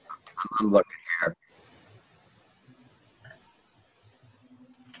 Yeah, I'm looking here.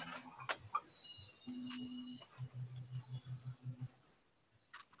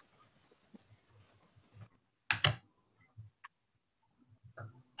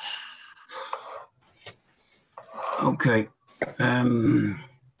 Okay.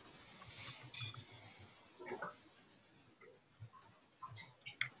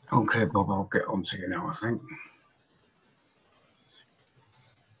 Okay, Bob, I'll get on to you now, I think.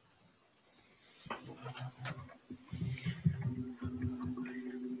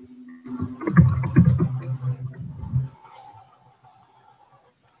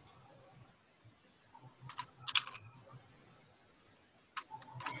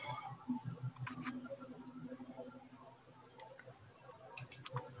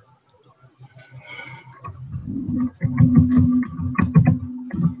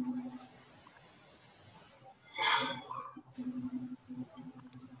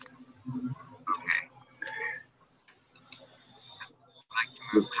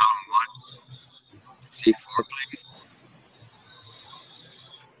 move column 1, C4, please.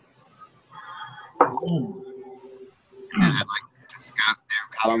 And I'd like to scout there,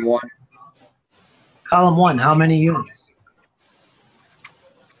 column 1. Column 1, how many units?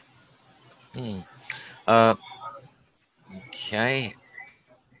 Okay.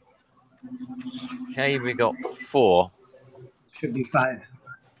 Okay, we got 4. Should be 5.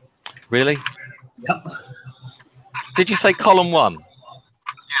 Really? Yep. Did you say column 1?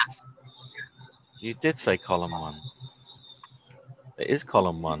 Yes. You did say column 1. It is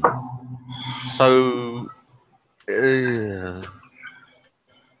column 1. So,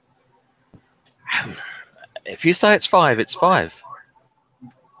 if you say it's 5, it's 5.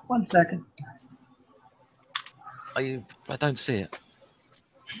 1 second. I don't see it.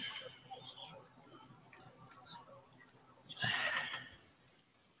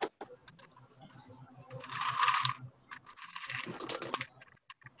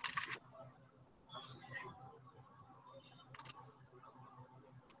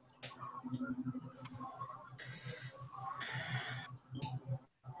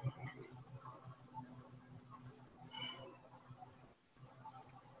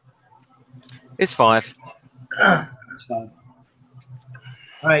 It's 5. That's 5. All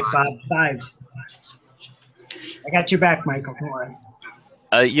right, Bob, 5. I got your back, Michael. Don't worry.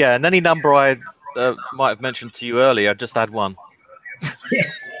 Yeah, and any number I might have mentioned to you earlier, just add 1.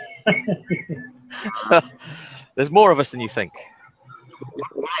 There's more of us than you think.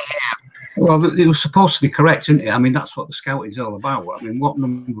 Well, it was supposed to be correct, isn't it? I mean, that's what the scouting's all about. I mean, what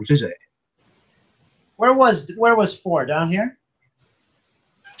numbers is it? Where was 4? Down here?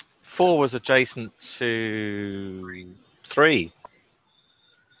 4 was adjacent to 3,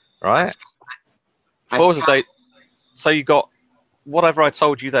 right? 4 was a date. So you got whatever I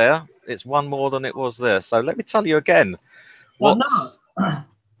told you there. It's 1 more than it was there. So let me tell you again. Well, What's, no.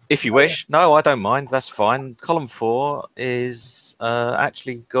 if you wish. No, I don't mind. That's fine. Column 4 is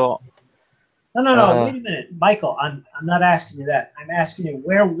actually got. No. Wait a minute, Michael. I'm not asking you that. I'm asking you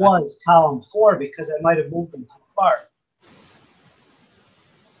where was column 4 because I might have moved them too far.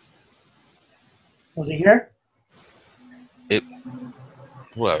 Was it here?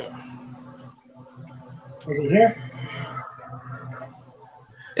 Whoa. Was it here?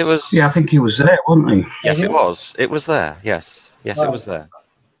 It was. Yeah, I think he was there, wasn't he? Yes, it was. It was there. Yes. Yes, it was there.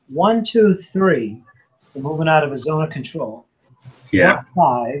 1, 2, 3. We're moving out of a zone of control. Yeah.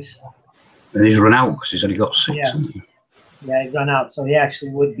 4, 5. And he's run out because he's only got 6. Yeah. Hasn't he? Yeah, he'd run out, so he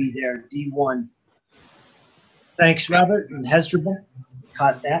actually would be there. D1. Thanks, Robert and Hesderable.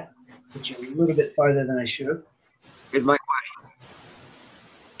 Caught that. Put you a little bit farther than I should have. Here's my question.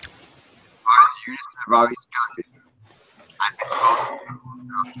 Part of the units I've already scouted. I've been told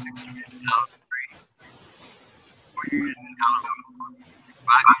 6 units in column 3, 4 units in column 4,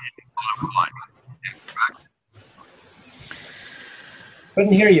 5 units in column 1. Is that correct?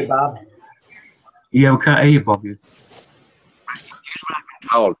 Couldn't hear you, Bob. Yeah, we can't hear you, Bob. Here's what I've been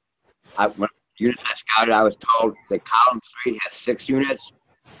told. When units I scouted, I was told that column 3 has 6 units,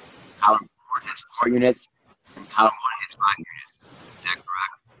 column 4 has 4 units, and column 1 has 5 units. Is that correct?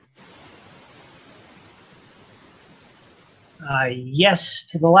 Yes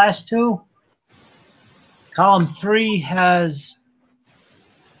to the last 2. Column 3 has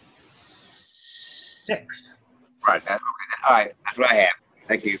 6. Right. That's okay. All right. That's what I have.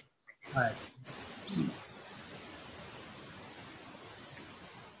 Thank you. All right.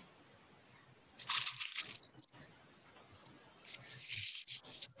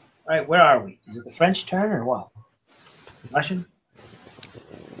 All right, where are we? Is it the French turn or what? Russian?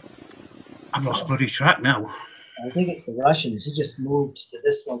 I've lost bloody track now. I think it's the Russians. He just moved to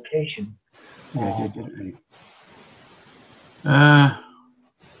this location. Yeah, he did, didn't he?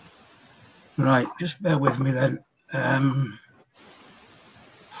 Right, just bear with me then.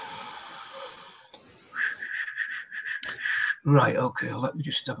 Right, okay, let me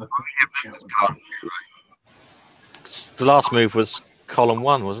just have a quick chat with you. The last move was column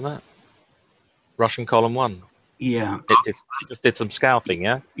 1, wasn't it? Russian column 1. Yeah. It just did some scouting,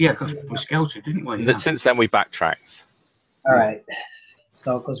 yeah? Yeah, because we scouted, didn't we? Yeah. Since then, we backtracked. All right.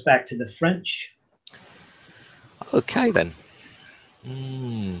 So it goes back to the French. Okay, then.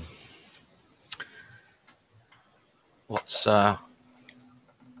 What's what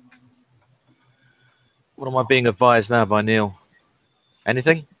am I being advised now by Neil?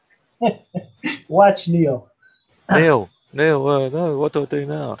 Anything? Watch Neil. Neil, no, what do I do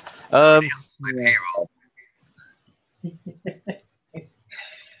now?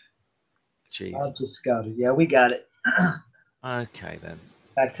 Jeez. I'll just scout it. Yeah, we got it. Okay, then.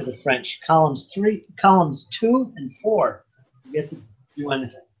 Back to the French. Columns 2 and 4. You get Do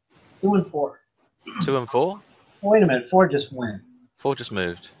anything. 2 and 4. 2 and 4. Oh, wait a minute. 4 just went. 4 just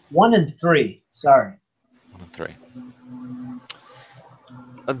moved. 1 and 3. Sorry. 1 and 3.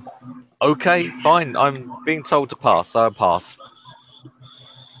 Okay, fine. I'm being told to pass, so I'll pass.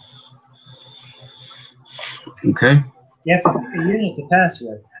 Okay. You have to pick a unit to pass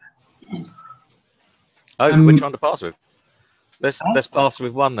with. Oh, which one to pass with? Let's pass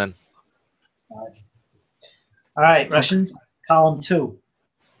with 1 then. All right, Russians. Column 2.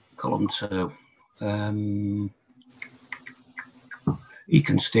 Column 2. He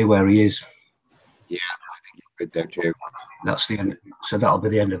can stay where he is. Yeah, I think he's good there too. That's the end. So that'll be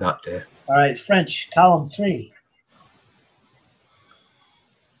the end of that day. All right, French. Column 3.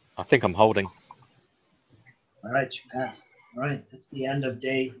 I think I'm holding. All right, you passed. All right, that's the end of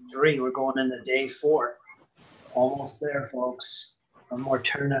day 3. We're going into day 4. Almost there, folks. One more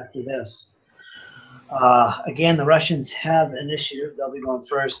turn after this. Again, the Russians have initiative. They'll be going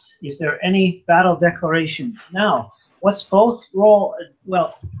first. Is there any battle declarations? Now, let's both roll.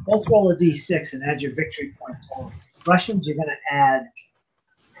 Both roll a d6 and add your victory point totals. Russians, you're going to add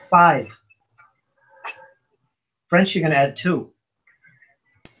 5. French, you're going to add 2.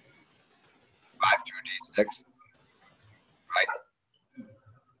 5 to D6. Right.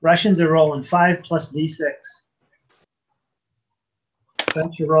 Russians are rolling 5 plus d6.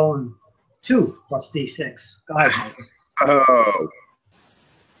 French are rolling 2 plus d6. Go ahead, Michael. Oh.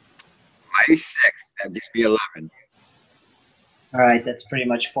 My 6. That gives me 11. All right, that's pretty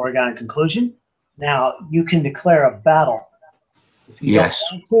much foregone conclusion. Now, you can declare a battle. If you Yes.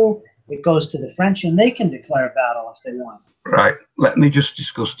 don't want to, it goes to the French, and they can declare a battle if they want. Right. Let me just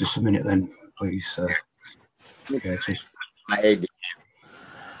discuss this a minute then, please. Okay, My AD.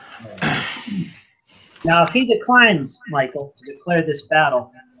 Now, if he declines, Michael, to declare this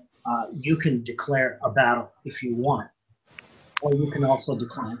battle, you can declare a battle if you want, or you can also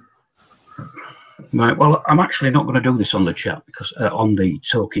decline. Right. Well, I'm actually not going to do this on the chat because on the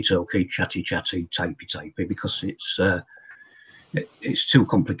talkie, chatty, typey, because it's too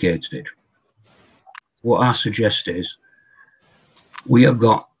complicated. What I suggest is we have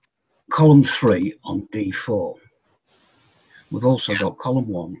got column 3 on D4. We've also got column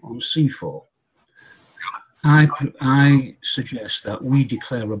 1 on C4. I suggest that we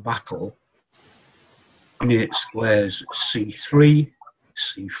declare a battle in its squares C3,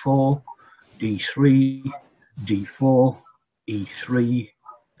 C4, D3, D4, E3,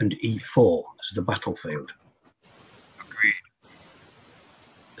 and E4 as the battlefield. Agreed.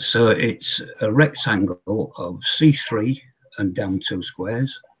 So it's a rectangle of C3 and down 2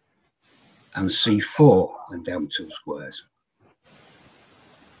 squares, and C4 and down 2 squares.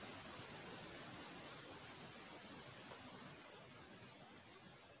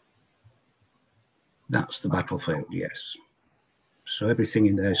 That's the battlefield, yes. So everything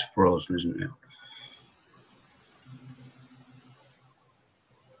in there is frozen, isn't it?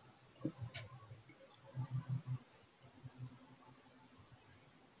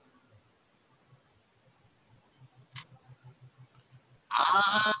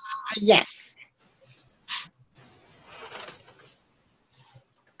 Yes.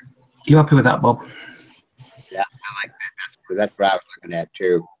 You happy with that, Bob? Yeah, I like that. That's what I was looking at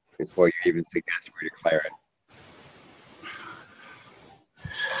too, before you even suggest we declare it.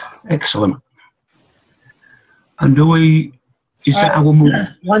 Excellent. And is that our move?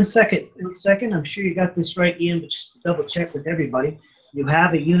 1 second. 1 second. I'm sure you got this right, Ian, but just to double check with everybody. You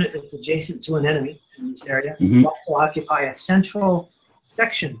have a unit that's adjacent to an enemy in this area. You also occupy a central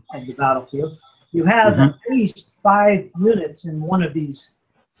section of the battlefield. You have at least 5 units in one of these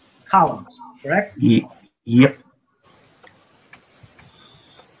columns, correct? Yep.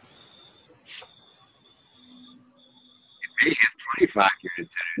 They have 25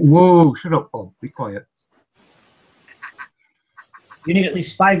 units in it. Whoa, shut up, Bob. Be quiet. You need at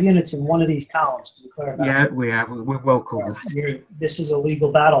least 5 units in one of these columns to declare a battle. Yeah, we have. We're well covered. This is a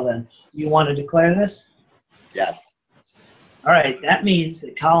legal battle then. You want to declare this? Yes. All right, that means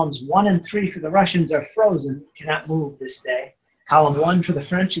that columns 1 and 3 for the Russians are frozen, cannot move this day. Column 1 for the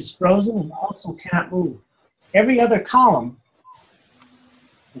French is frozen and also cannot move. Every other column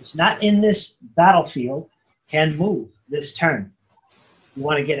that's not in this battlefield can move this turn. You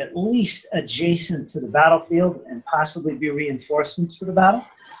want to get at least adjacent to the battlefield and possibly be reinforcements for the battle,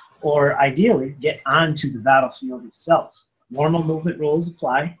 or ideally get onto the battlefield itself. Normal movement rules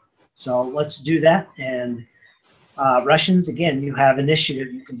apply, so let's do that. And Russians, again, you have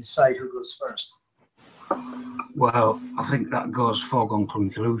initiative. You can decide who goes first. Well, I think that goes foregone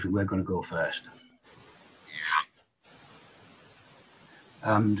conclusion. We're going to go first.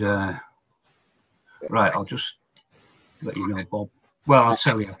 And right, I'll just let you know, Bob. Well, I'll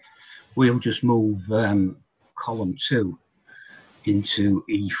tell you. We'll just move column 2 into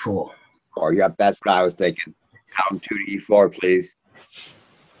E4. Or yep, that's what I was thinking. Column 2 to E4, please.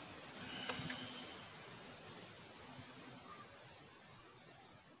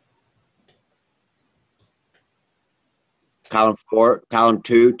 Column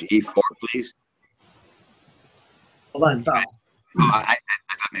 2 to E4, please. Hold on, Bob. Oh, I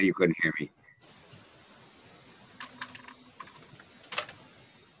thought maybe you couldn't hear me.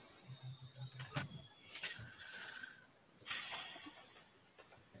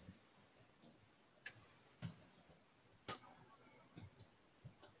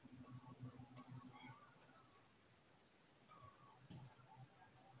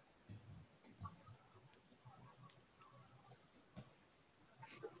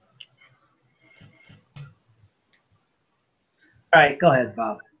 All right, go ahead,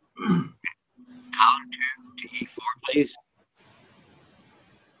 Bob. Column 2 to E4, please.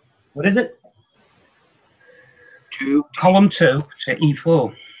 What is it? 2 Column 2 to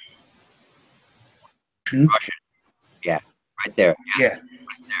E4. Russian. Yeah, right there. Yeah. Right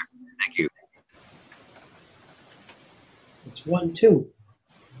there. Thank you. It's 1, 2.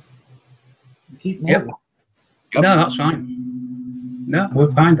 You keep Yep. moving. Yep. No, that's fine. No,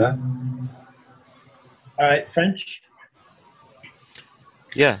 we're fine there. All right, French.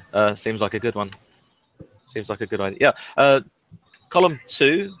 Yeah, seems like a good one. Seems like a good idea. Yeah, column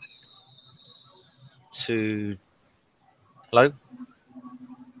 2 to... Hello?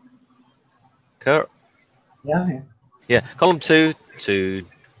 Kurt? Yeah, yeah. Yeah, column 2 to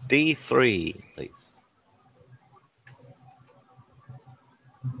D3, please.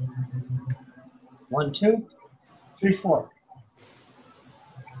 1, 2, 3, 4.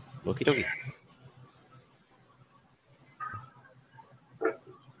 Okie dokie.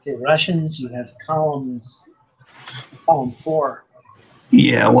 Okay, Russians, you have column 4.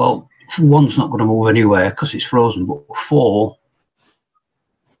 Yeah, well, 1's not going to move anywhere because it's frozen, but 4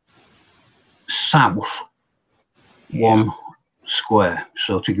 south 1 square,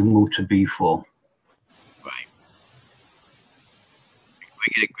 so to move to B4. Right. We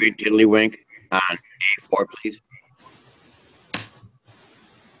get a green tiddlywink on A4, please.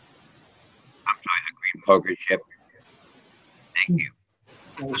 I'm sorry, a green poker chip. Thank you.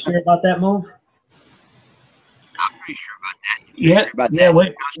 Are you sure about that move? I'm pretty sure about that. Yeah, Sure about yeah,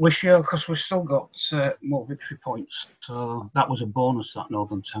 that. we're sure because we've still got more victory points. So that was a bonus, that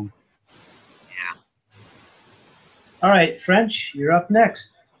Northern Town. All right, French, you're up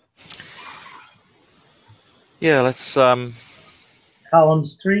next. Yeah, let's...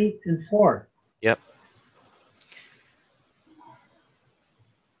 Columns 3 and 4. Yep.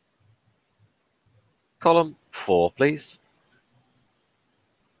 Column 4, please.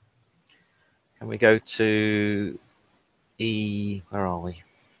 Can we go to E... Where are we?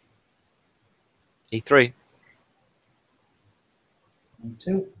 E3. 1,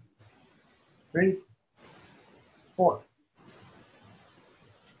 2, 3, 4.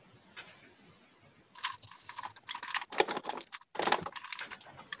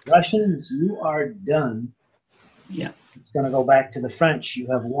 Russians, you are done. Yeah. It's going to go back to the French. You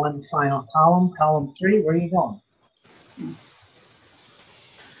have one final column. Column 3, where are you going?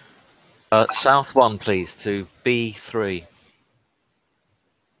 South 1, please, to B3.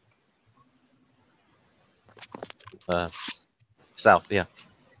 South, yeah.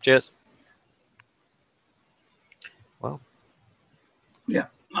 Cheers. Well, Yeah,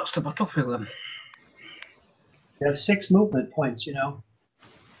 that's the battlefield then. You have 6 movement points, you know.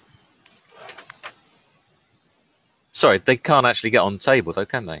 sorry, they can't actually get on the table, though,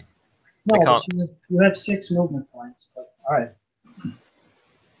 can they? No, They but can't. you have 6 movement points. But, all right.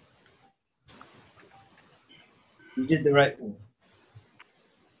 You did the right move.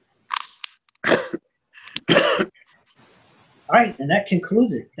 All right, and that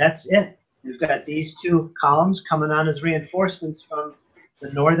concludes it. That's it. We've got these 2 columns coming on as reinforcements from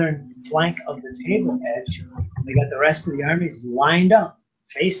the northern flank of the table edge. We got the rest of the armies lined up,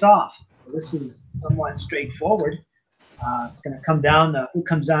 face off. So this is somewhat straightforward. It's going to come down to who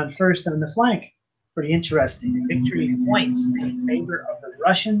comes on first on the flank. Pretty interesting. Victory points in favor of the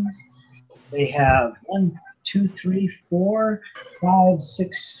Russians. They have 1, 2, 3, 4, 5,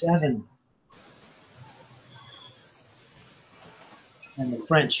 6, 7. And the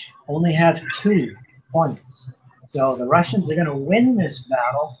French only have 2 points. So the Russians are going to win this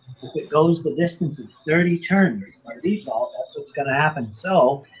battle if it goes the distance of 30 turns. By default, that's what's going to happen.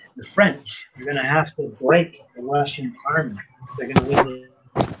 So the French are going to have to break the Russian army. They're going to win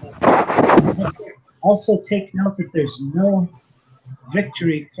this. Also take note that there's no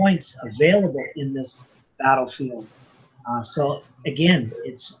victory points available in this battlefield. So again,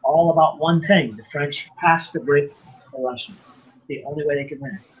 it's all about one thing. The French have to break the Russians. The only way they can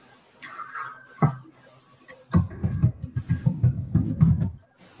win.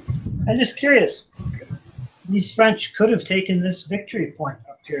 I'm just curious. These French could have taken this victory point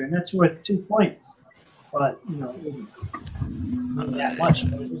up here, and that's worth 2 points. But, you know, not that much.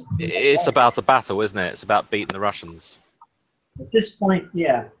 But It's about a battle, isn't it? It's about beating the Russians. at this point,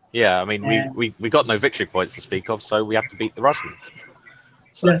 yeah. Yeah, I mean, we got no victory points to speak of, so we have to beat the Russians.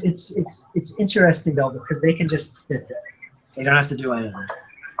 So. Yeah, it's interesting, though, because they can just sit there. They don't have to do anything.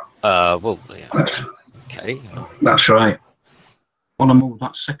 Well, yeah. Okay. That's right. I want to move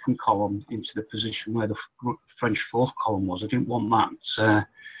that second column into the position where the French fourth column was. I didn't want that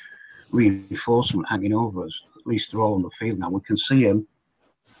reinforcement hanging over us. At least they're all on the field now. We can see them.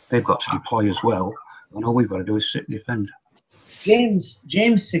 They've got to deploy as well. And all we've got to do is sit and defend.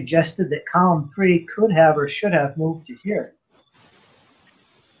 James suggested that column 3 could have or should have moved to here.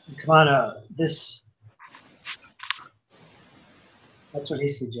 Come on, this. That's what he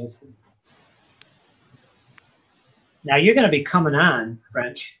suggested. Now you're going to be coming on,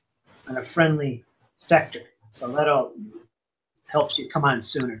 French, on a friendly sector. So that'll helps you come on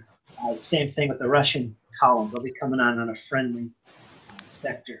sooner. The same thing with the Russian column. They'll be coming on a friendly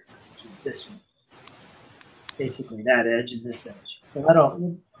sector, which is this one. Basically that edge and this edge. So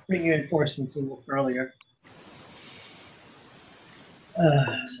that'll bring your reinforcements a little earlier.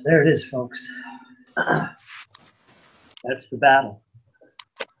 So there it is, folks. That's the battle.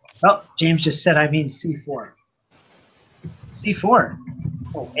 Oh, James just said I mean C4. C4?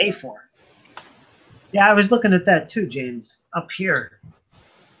 Oh, A4. Yeah, I was looking at that too, James. Up here.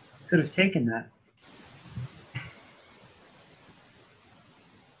 Could have taken that.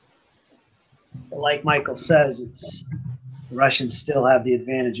 But like Michael says, it's the Russians still have the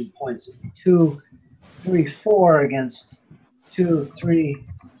advantage in points. 2, 3, 4 against 2, 3,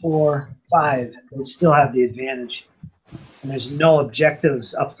 4, 5. They still have the advantage. And there's no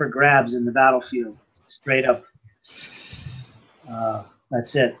objectives up for grabs in the battlefield. It's straight up.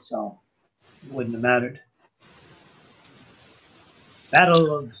 That's it. So it wouldn't have mattered.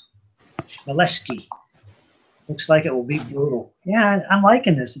 Battle of Maleshki. Looks like it will be brutal. Yeah, I'm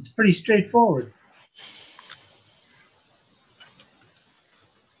liking this. It's pretty straightforward.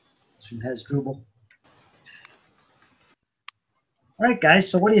 It's from Hasdrubal. All right, guys.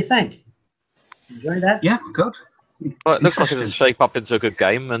 So what do you think? Enjoy that? Yeah, good. Well, it looks like it'll shape up into a good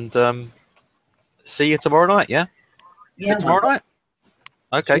game, and see you tomorrow night. Yeah. Is it tomorrow night?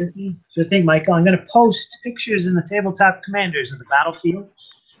 Okay. Sure thing, Michael. I'm going to post pictures in the Tabletop Commanders of the battlefield,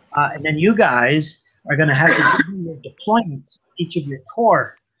 and then you guys are going to have to do your deployments, each of your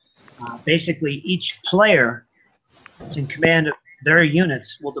corps. Basically, each player that's in command of their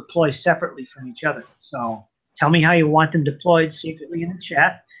units will deploy separately from each other. So tell me how you want them deployed secretly in the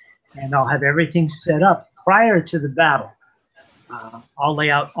chat, and I'll have everything set up prior to the battle. I'll lay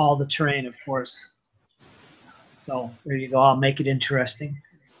out all the terrain, of course. So there you go. I'll make it interesting.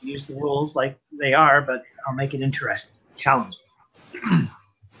 Use the rules like they are, but I'll make it interesting. Challenge.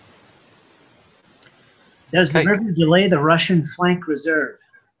 Does the river delay the Russian flank reserve?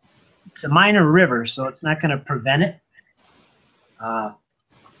 It's a minor river, so it's not going to prevent it.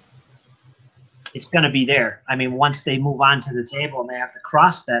 It's going to be there. I mean, once they move on to the table and they have to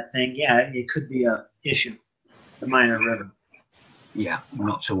cross that thing, yeah, it could be an issue. The minor river. Yeah, I'm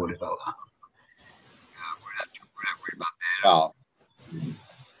not too worried about that. We're not worried about that at all.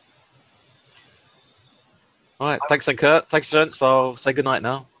 All right. Thanks, then, Kurt. Thanks, gents. I'll say good night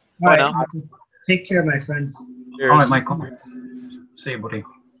now. All Bye right, now. take care, my friends. Cheers. All right, Michael. See you, buddy.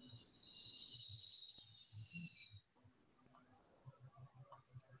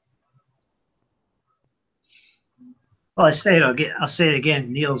 Well, I'll say it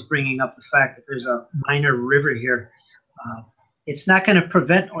again. Neil's bringing up the fact that there's a minor river here. It's not going to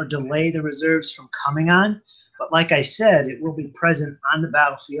prevent or delay the reserves from coming on, but like I said, it will be present on the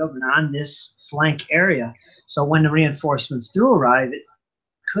battlefield and on this flank area. So when the reinforcements do arrive, it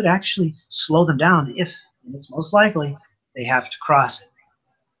could actually slow them down if, and it's most likely, they have to cross it.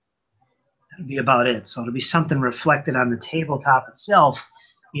 That'll be about it. So it'll be something reflected on the tabletop itself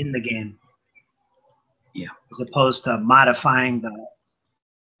in the game. Yeah. As opposed to modifying the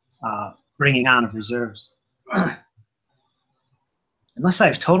bringing on of reserves. Unless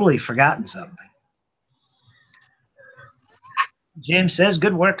I've totally forgotten something. James says,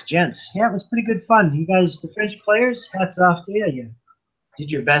 good work, gents. Yeah, it was pretty good fun. You guys, the French players, hats off to you. You did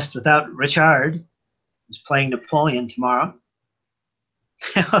your best without Richard, who's playing Napoleon tomorrow.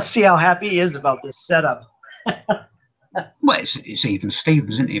 I'll see how happy he is about this setup. Well, it's even Steve,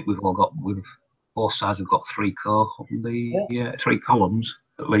 isn't it? We've all got with both sides have got 3 3 columns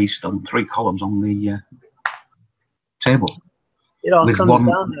at least, on 3 columns on the table. It all With comes one,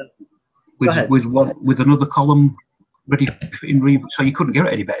 down to. Go ahead. with another column ready so you couldn't get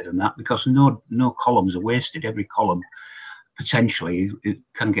it any better than that, because no columns are wasted. Every column potentially it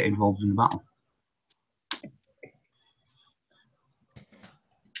can get involved in the battle.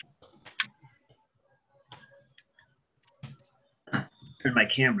 Turn my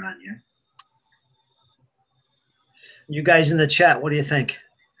camera on here. You guys in the chat, what do you think?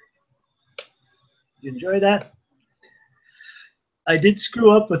 You enjoy that? I did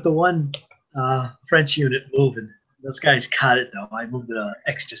screw up with the one French unit moving. Those guys caught it though. I moved it an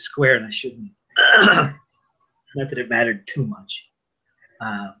extra square and I shouldn't. Not that it mattered too much.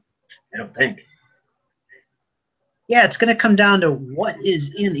 I don't think. Yeah, it's going to come down to what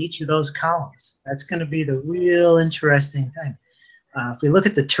is in each of those columns. That's going to be the real interesting thing. If we look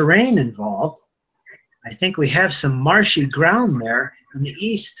at the terrain involved, I think we have some marshy ground there in the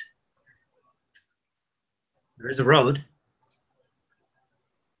east. There is a road.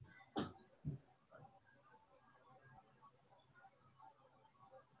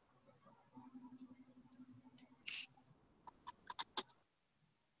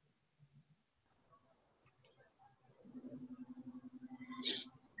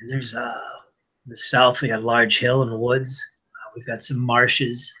 And there's in the south, we got a large hill and woods. We've got some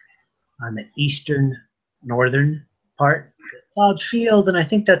marshes on the eastern, northern part. Plowed field, and I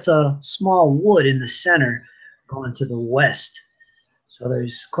think that's a small wood in the center going to the west. So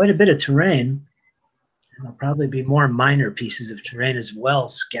there's quite a bit of terrain. And there'll probably be more minor pieces of terrain as well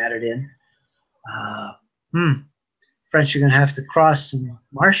scattered in. French are going to have to cross some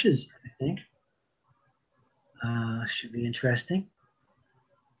marshes, I think. Should be interesting.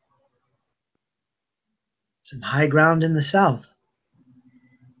 Some high ground in the south.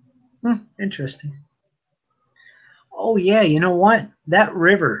 Interesting. Oh, yeah, you know what? That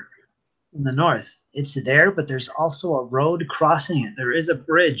river in the north, it's there, but there's also a road crossing it. There is a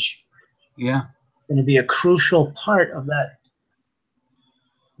bridge. Yeah. Going to be a crucial part of that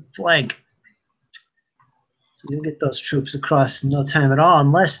flank. So you'll get those troops across in no time at all,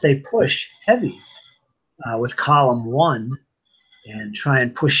 unless they push heavy with column 1 and try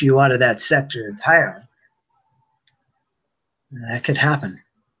and push you out of that sector entirely. That could happen.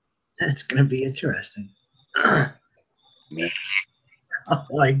 It's going to be interesting. Oh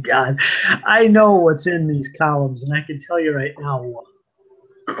my God. I know what's in these columns, and I can tell you right now what.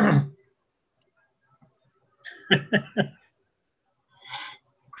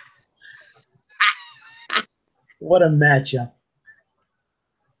 What a matchup.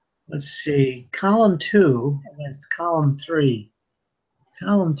 Let's see. Column 2 against column 3.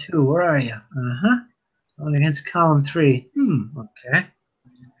 Column 2, where are you? Going against column 3. Okay.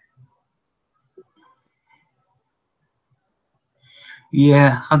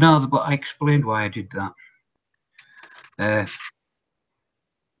 Yeah, I know, but I explained why I did that.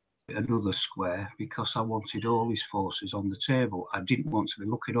 Another square, because I wanted all his forces on the table. I didn't want to be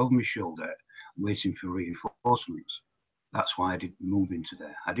looking over my shoulder waiting for reinforcements. That's why I didn't move into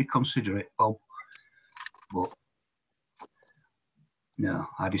there. I did consider it, Bob, but no,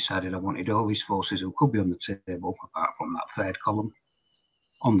 I decided I wanted all his forces who could be on the table, apart from that third column,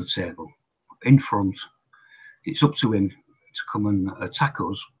 on the table. In front, it's up to him to come and attack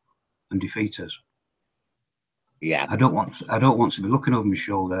us and defeat us. Yeah. I don't want to be looking over my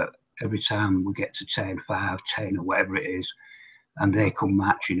shoulder every time we get to 10, 5, 10 or whatever it is, and they come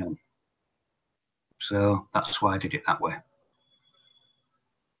marching on. So that's why I did it that way.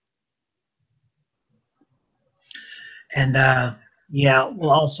 And yeah,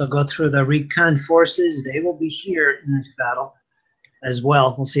 we'll also go through the recon forces. They will be here in this battle as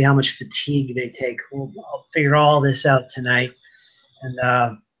well. We'll see how much fatigue they take. I'll figure all this out tonight.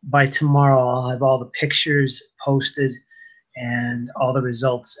 And by tomorrow, I'll have all the pictures posted and all the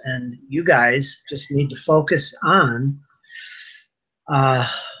results. And you guys just need to focus on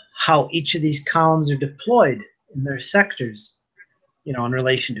how each of these columns are deployed in their sectors, you know, in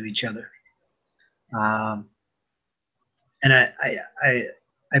relation to each other. And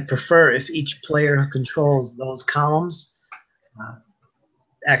I prefer if each player who controls those columns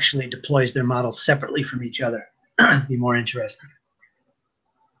actually deploys their models separately from each other. Be more interesting.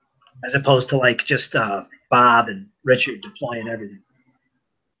 As opposed to like just Bob and Richard deploying everything.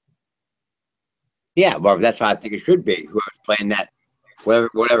 Yeah, well, that's what I think it should be. Whoever's playing that,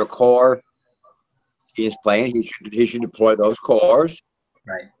 whatever core he is playing, he should deploy those cores.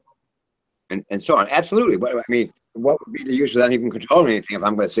 Right. And so on. Absolutely. But I mean, what would be the use of them even controlling anything if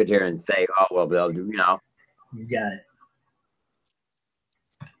I'm going to sit here and say, oh, well, they'll do, you know. You got it.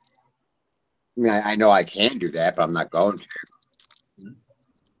 I mean, I know I can do that, but I'm not going to.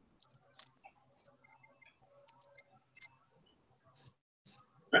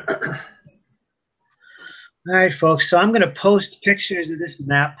 All right, folks. So I'm going to post pictures of this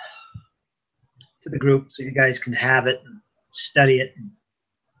map to the group so you guys can have it and study it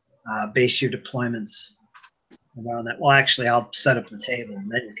and base your deployments around that. Well, actually, I'll set up the table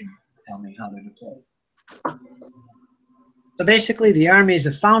and then you can tell me how they're deployed. So basically, the armies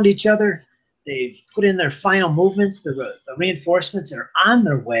have found each other. They've put in their final movements. The reinforcements are on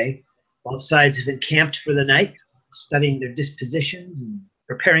their way. Both sides have encamped for the night, studying their dispositions and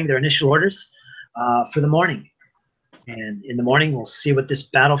preparing their initial orders for the morning. And in the morning, we'll see what this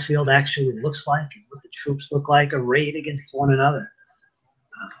battlefield actually looks like and what the troops look like arrayed against one another.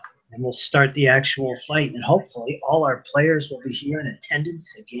 And we'll start the actual fight. And hopefully, all our players will be here in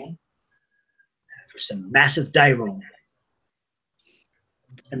attendance again for some massive die rolling.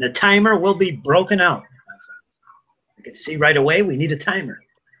 And the timer will be broken out, my friends. You can see right away we need a timer.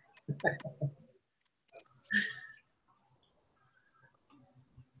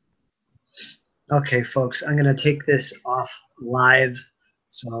 Okay, folks, I'm going to take this off live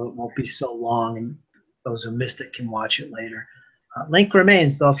so it won't be so long, and those who missed it can watch it later. Link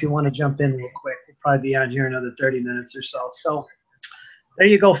remains, though, if you want to jump in real quick. We'll probably be on here another 30 minutes or so. So there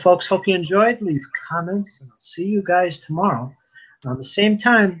you go, folks. Hope you enjoyed. Leave comments, and I'll see you guys tomorrow on the same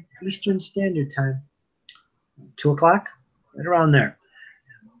time, Eastern Standard Time, 2 o'clock, right around there.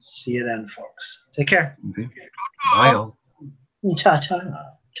 See you then, folks. Take care. Bye all. Ta-ta.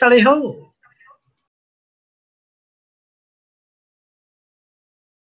 Tally-ho.